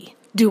already.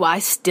 Do I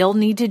still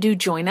need to do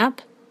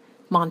join-up?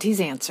 Monty's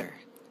answer.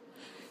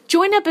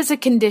 Join-up is a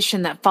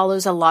condition that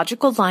follows a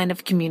logical line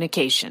of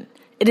communication.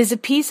 It is a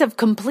piece of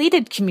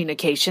completed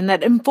communication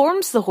that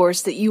informs the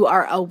horse that you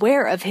are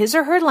aware of his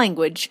or her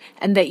language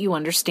and that you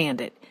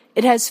understand it.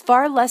 It has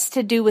far less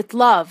to do with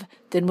love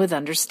than with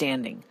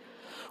understanding.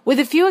 With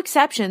a few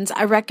exceptions,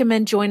 I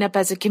recommend join-up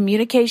as a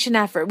communication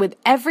effort with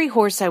every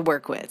horse I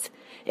work with.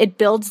 It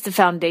builds the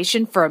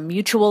foundation for a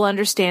mutual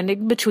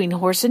understanding between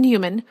horse and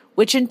human,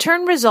 which in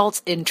turn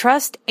results in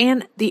trust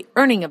and the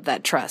earning of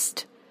that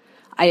trust.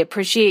 I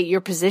appreciate your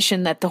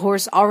position that the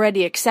horse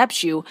already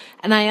accepts you,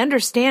 and I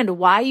understand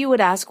why you would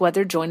ask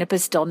whether join-up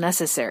is still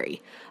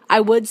necessary. I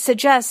would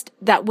suggest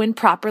that when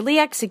properly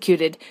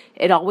executed,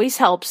 it always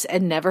helps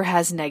and never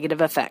has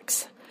negative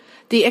effects.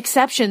 The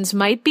exceptions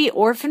might be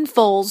orphan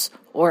foals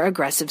or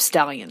aggressive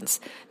stallions.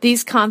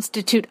 These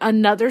constitute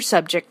another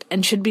subject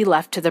and should be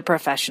left to the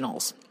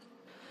professionals.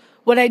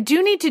 What I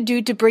do need to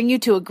do to bring you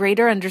to a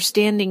greater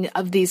understanding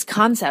of these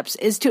concepts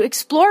is to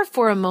explore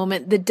for a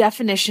moment the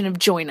definition of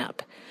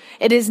join-up.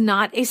 It is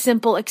not a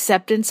simple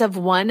acceptance of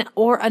one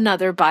or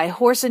another by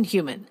horse and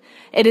human.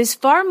 It is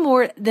far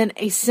more than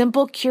a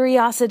simple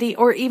curiosity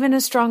or even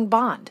a strong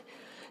bond.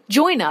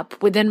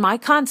 Join-up, within my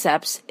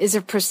concepts, is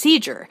a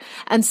procedure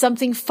and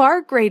something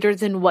far greater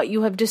than what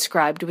you have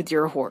described with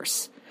your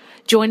horse.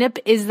 Join-up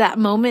is that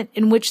moment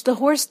in which the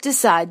horse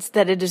decides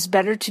that it is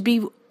better to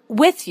be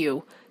with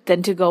you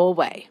than to go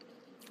away.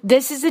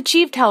 This is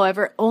achieved,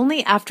 however,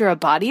 only after a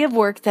body of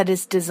work that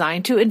is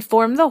designed to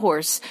inform the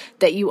horse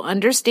that you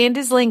understand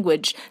his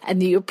language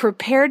and that you are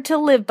prepared to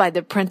live by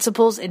the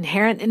principles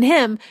inherent in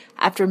him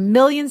after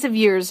millions of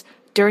years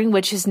during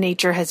which his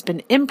nature has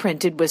been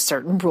imprinted with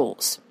certain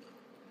rules.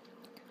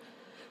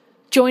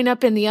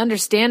 Join-up and the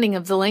understanding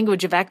of the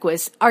language of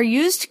Equus are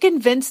used to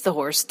convince the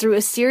horse through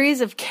a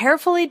series of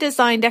carefully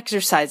designed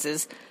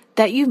exercises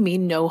that you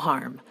mean no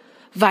harm.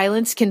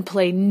 Violence can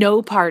play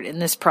no part in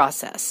this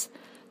process.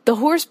 The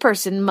horse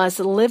person must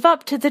live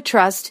up to the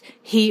trust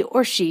he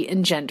or she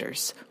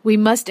engenders. We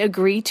must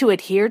agree to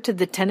adhere to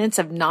the tenets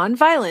of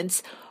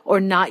nonviolence or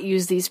not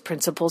use these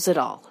principles at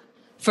all.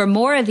 For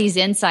more of these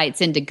insights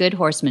into good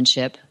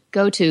horsemanship,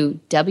 go to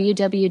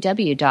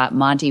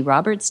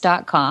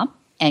www.montyroberts.com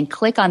and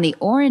click on the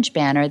orange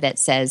banner that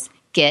says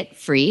Get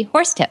Free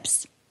Horse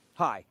Tips.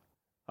 Hi,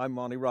 I'm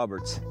Monty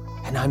Roberts,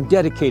 and I'm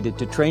dedicated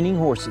to training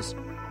horses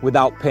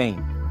without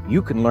pain.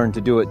 You can learn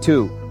to do it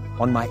too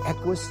on my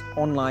Equus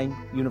Online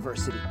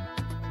University.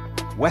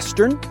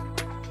 Western,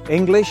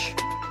 English,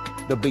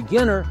 the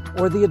beginner,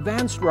 or the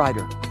advanced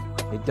rider.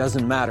 It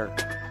doesn't matter.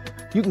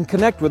 You can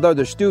connect with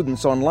other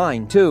students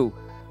online too,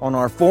 on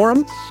our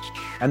forum,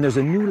 and there's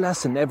a new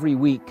lesson every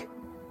week.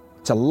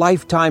 It's a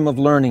lifetime of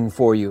learning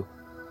for you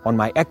on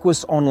my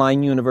Equus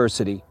Online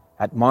University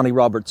at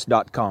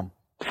montyroberts.com.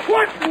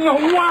 What in the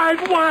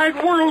wide,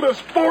 wide world of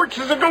sports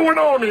is going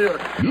on here?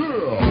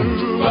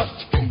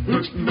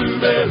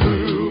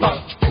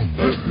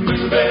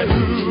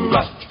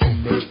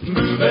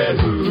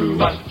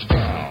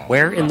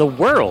 Where in the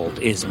world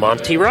is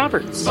Monty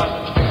Roberts?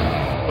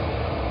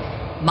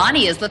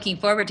 Monty is looking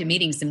forward to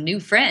meeting some new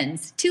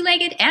friends,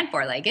 two-legged and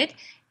four-legged,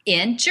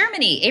 in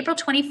Germany. April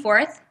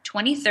 24th,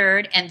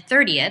 23rd, and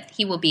 30th,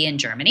 he will be in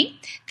Germany.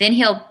 Then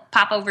he'll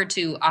pop over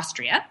to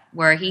Austria,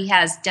 where he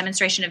has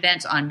demonstration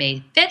events on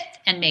May 5th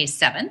and May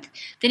 7th.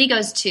 Then he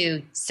goes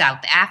to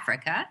South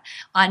Africa.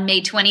 On May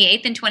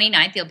 28th and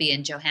 29th, he'll be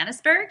in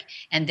Johannesburg.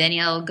 And then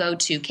he'll go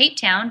to Cape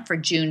Town for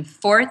June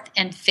 4th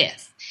and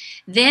 5th.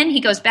 Then he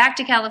goes back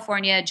to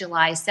California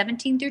July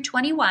 17 through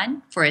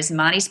 21 for his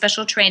Monty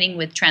special training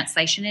with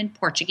translation in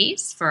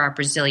Portuguese for our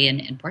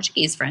Brazilian and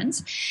Portuguese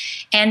friends.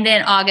 And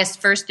then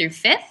August 1st through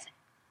 5th,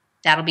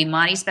 That'll be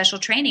Monty's special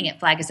training at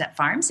Flag Gazette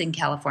Farms in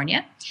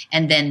California.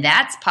 And then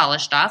that's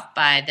polished off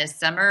by the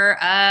summer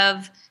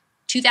of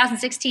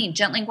 2016,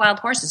 Gentling Wild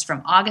Horses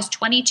from August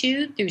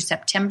 22 through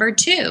September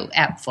 2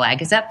 at Flag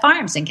Gazette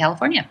Farms in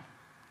California.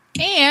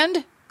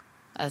 And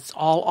that's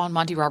all on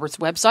Monty Roberts'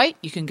 website.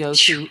 You can go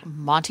to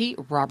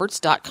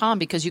montyroberts.com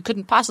because you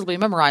couldn't possibly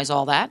memorize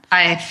all that.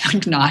 I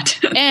think not.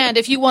 And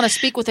if you want to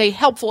speak with a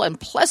helpful and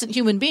pleasant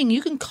human being,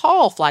 you can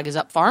call Flag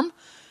Gazette Farm,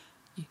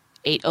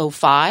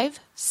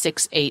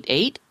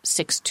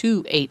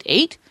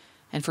 805-688-6288.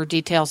 And for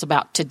details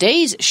about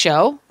today's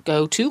show,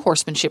 go to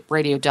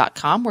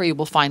horsemanshipradio.com where you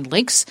will find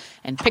links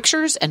and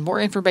pictures and more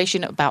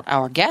information about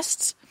our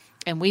guests.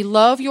 And we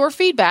love your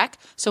feedback,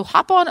 so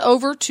hop on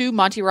over to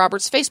Monty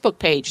Roberts' Facebook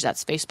page.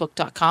 That's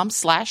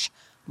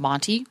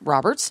facebook.com/Monty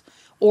Roberts.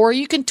 Or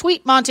you can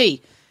tweet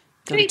Monty.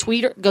 Go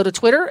to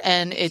Twitter,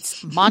 and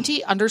it's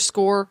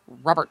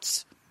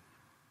Monty_Roberts.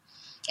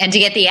 And to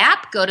get the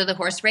app, go to the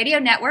Horse Radio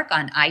Network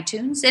on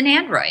iTunes and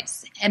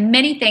Androids. And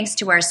many thanks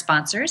to our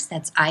sponsors.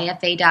 That's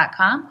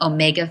IFA.com,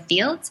 Omega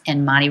Fields,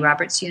 and Monty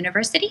Roberts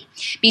University.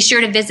 Be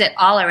sure to visit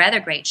all our other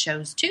great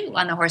shows, too,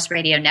 on the Horse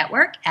Radio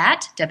Network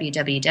at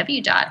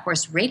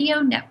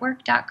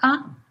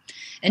www.horseradionetwork.com.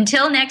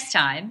 Until next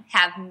time,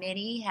 have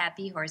many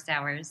happy horse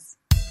hours.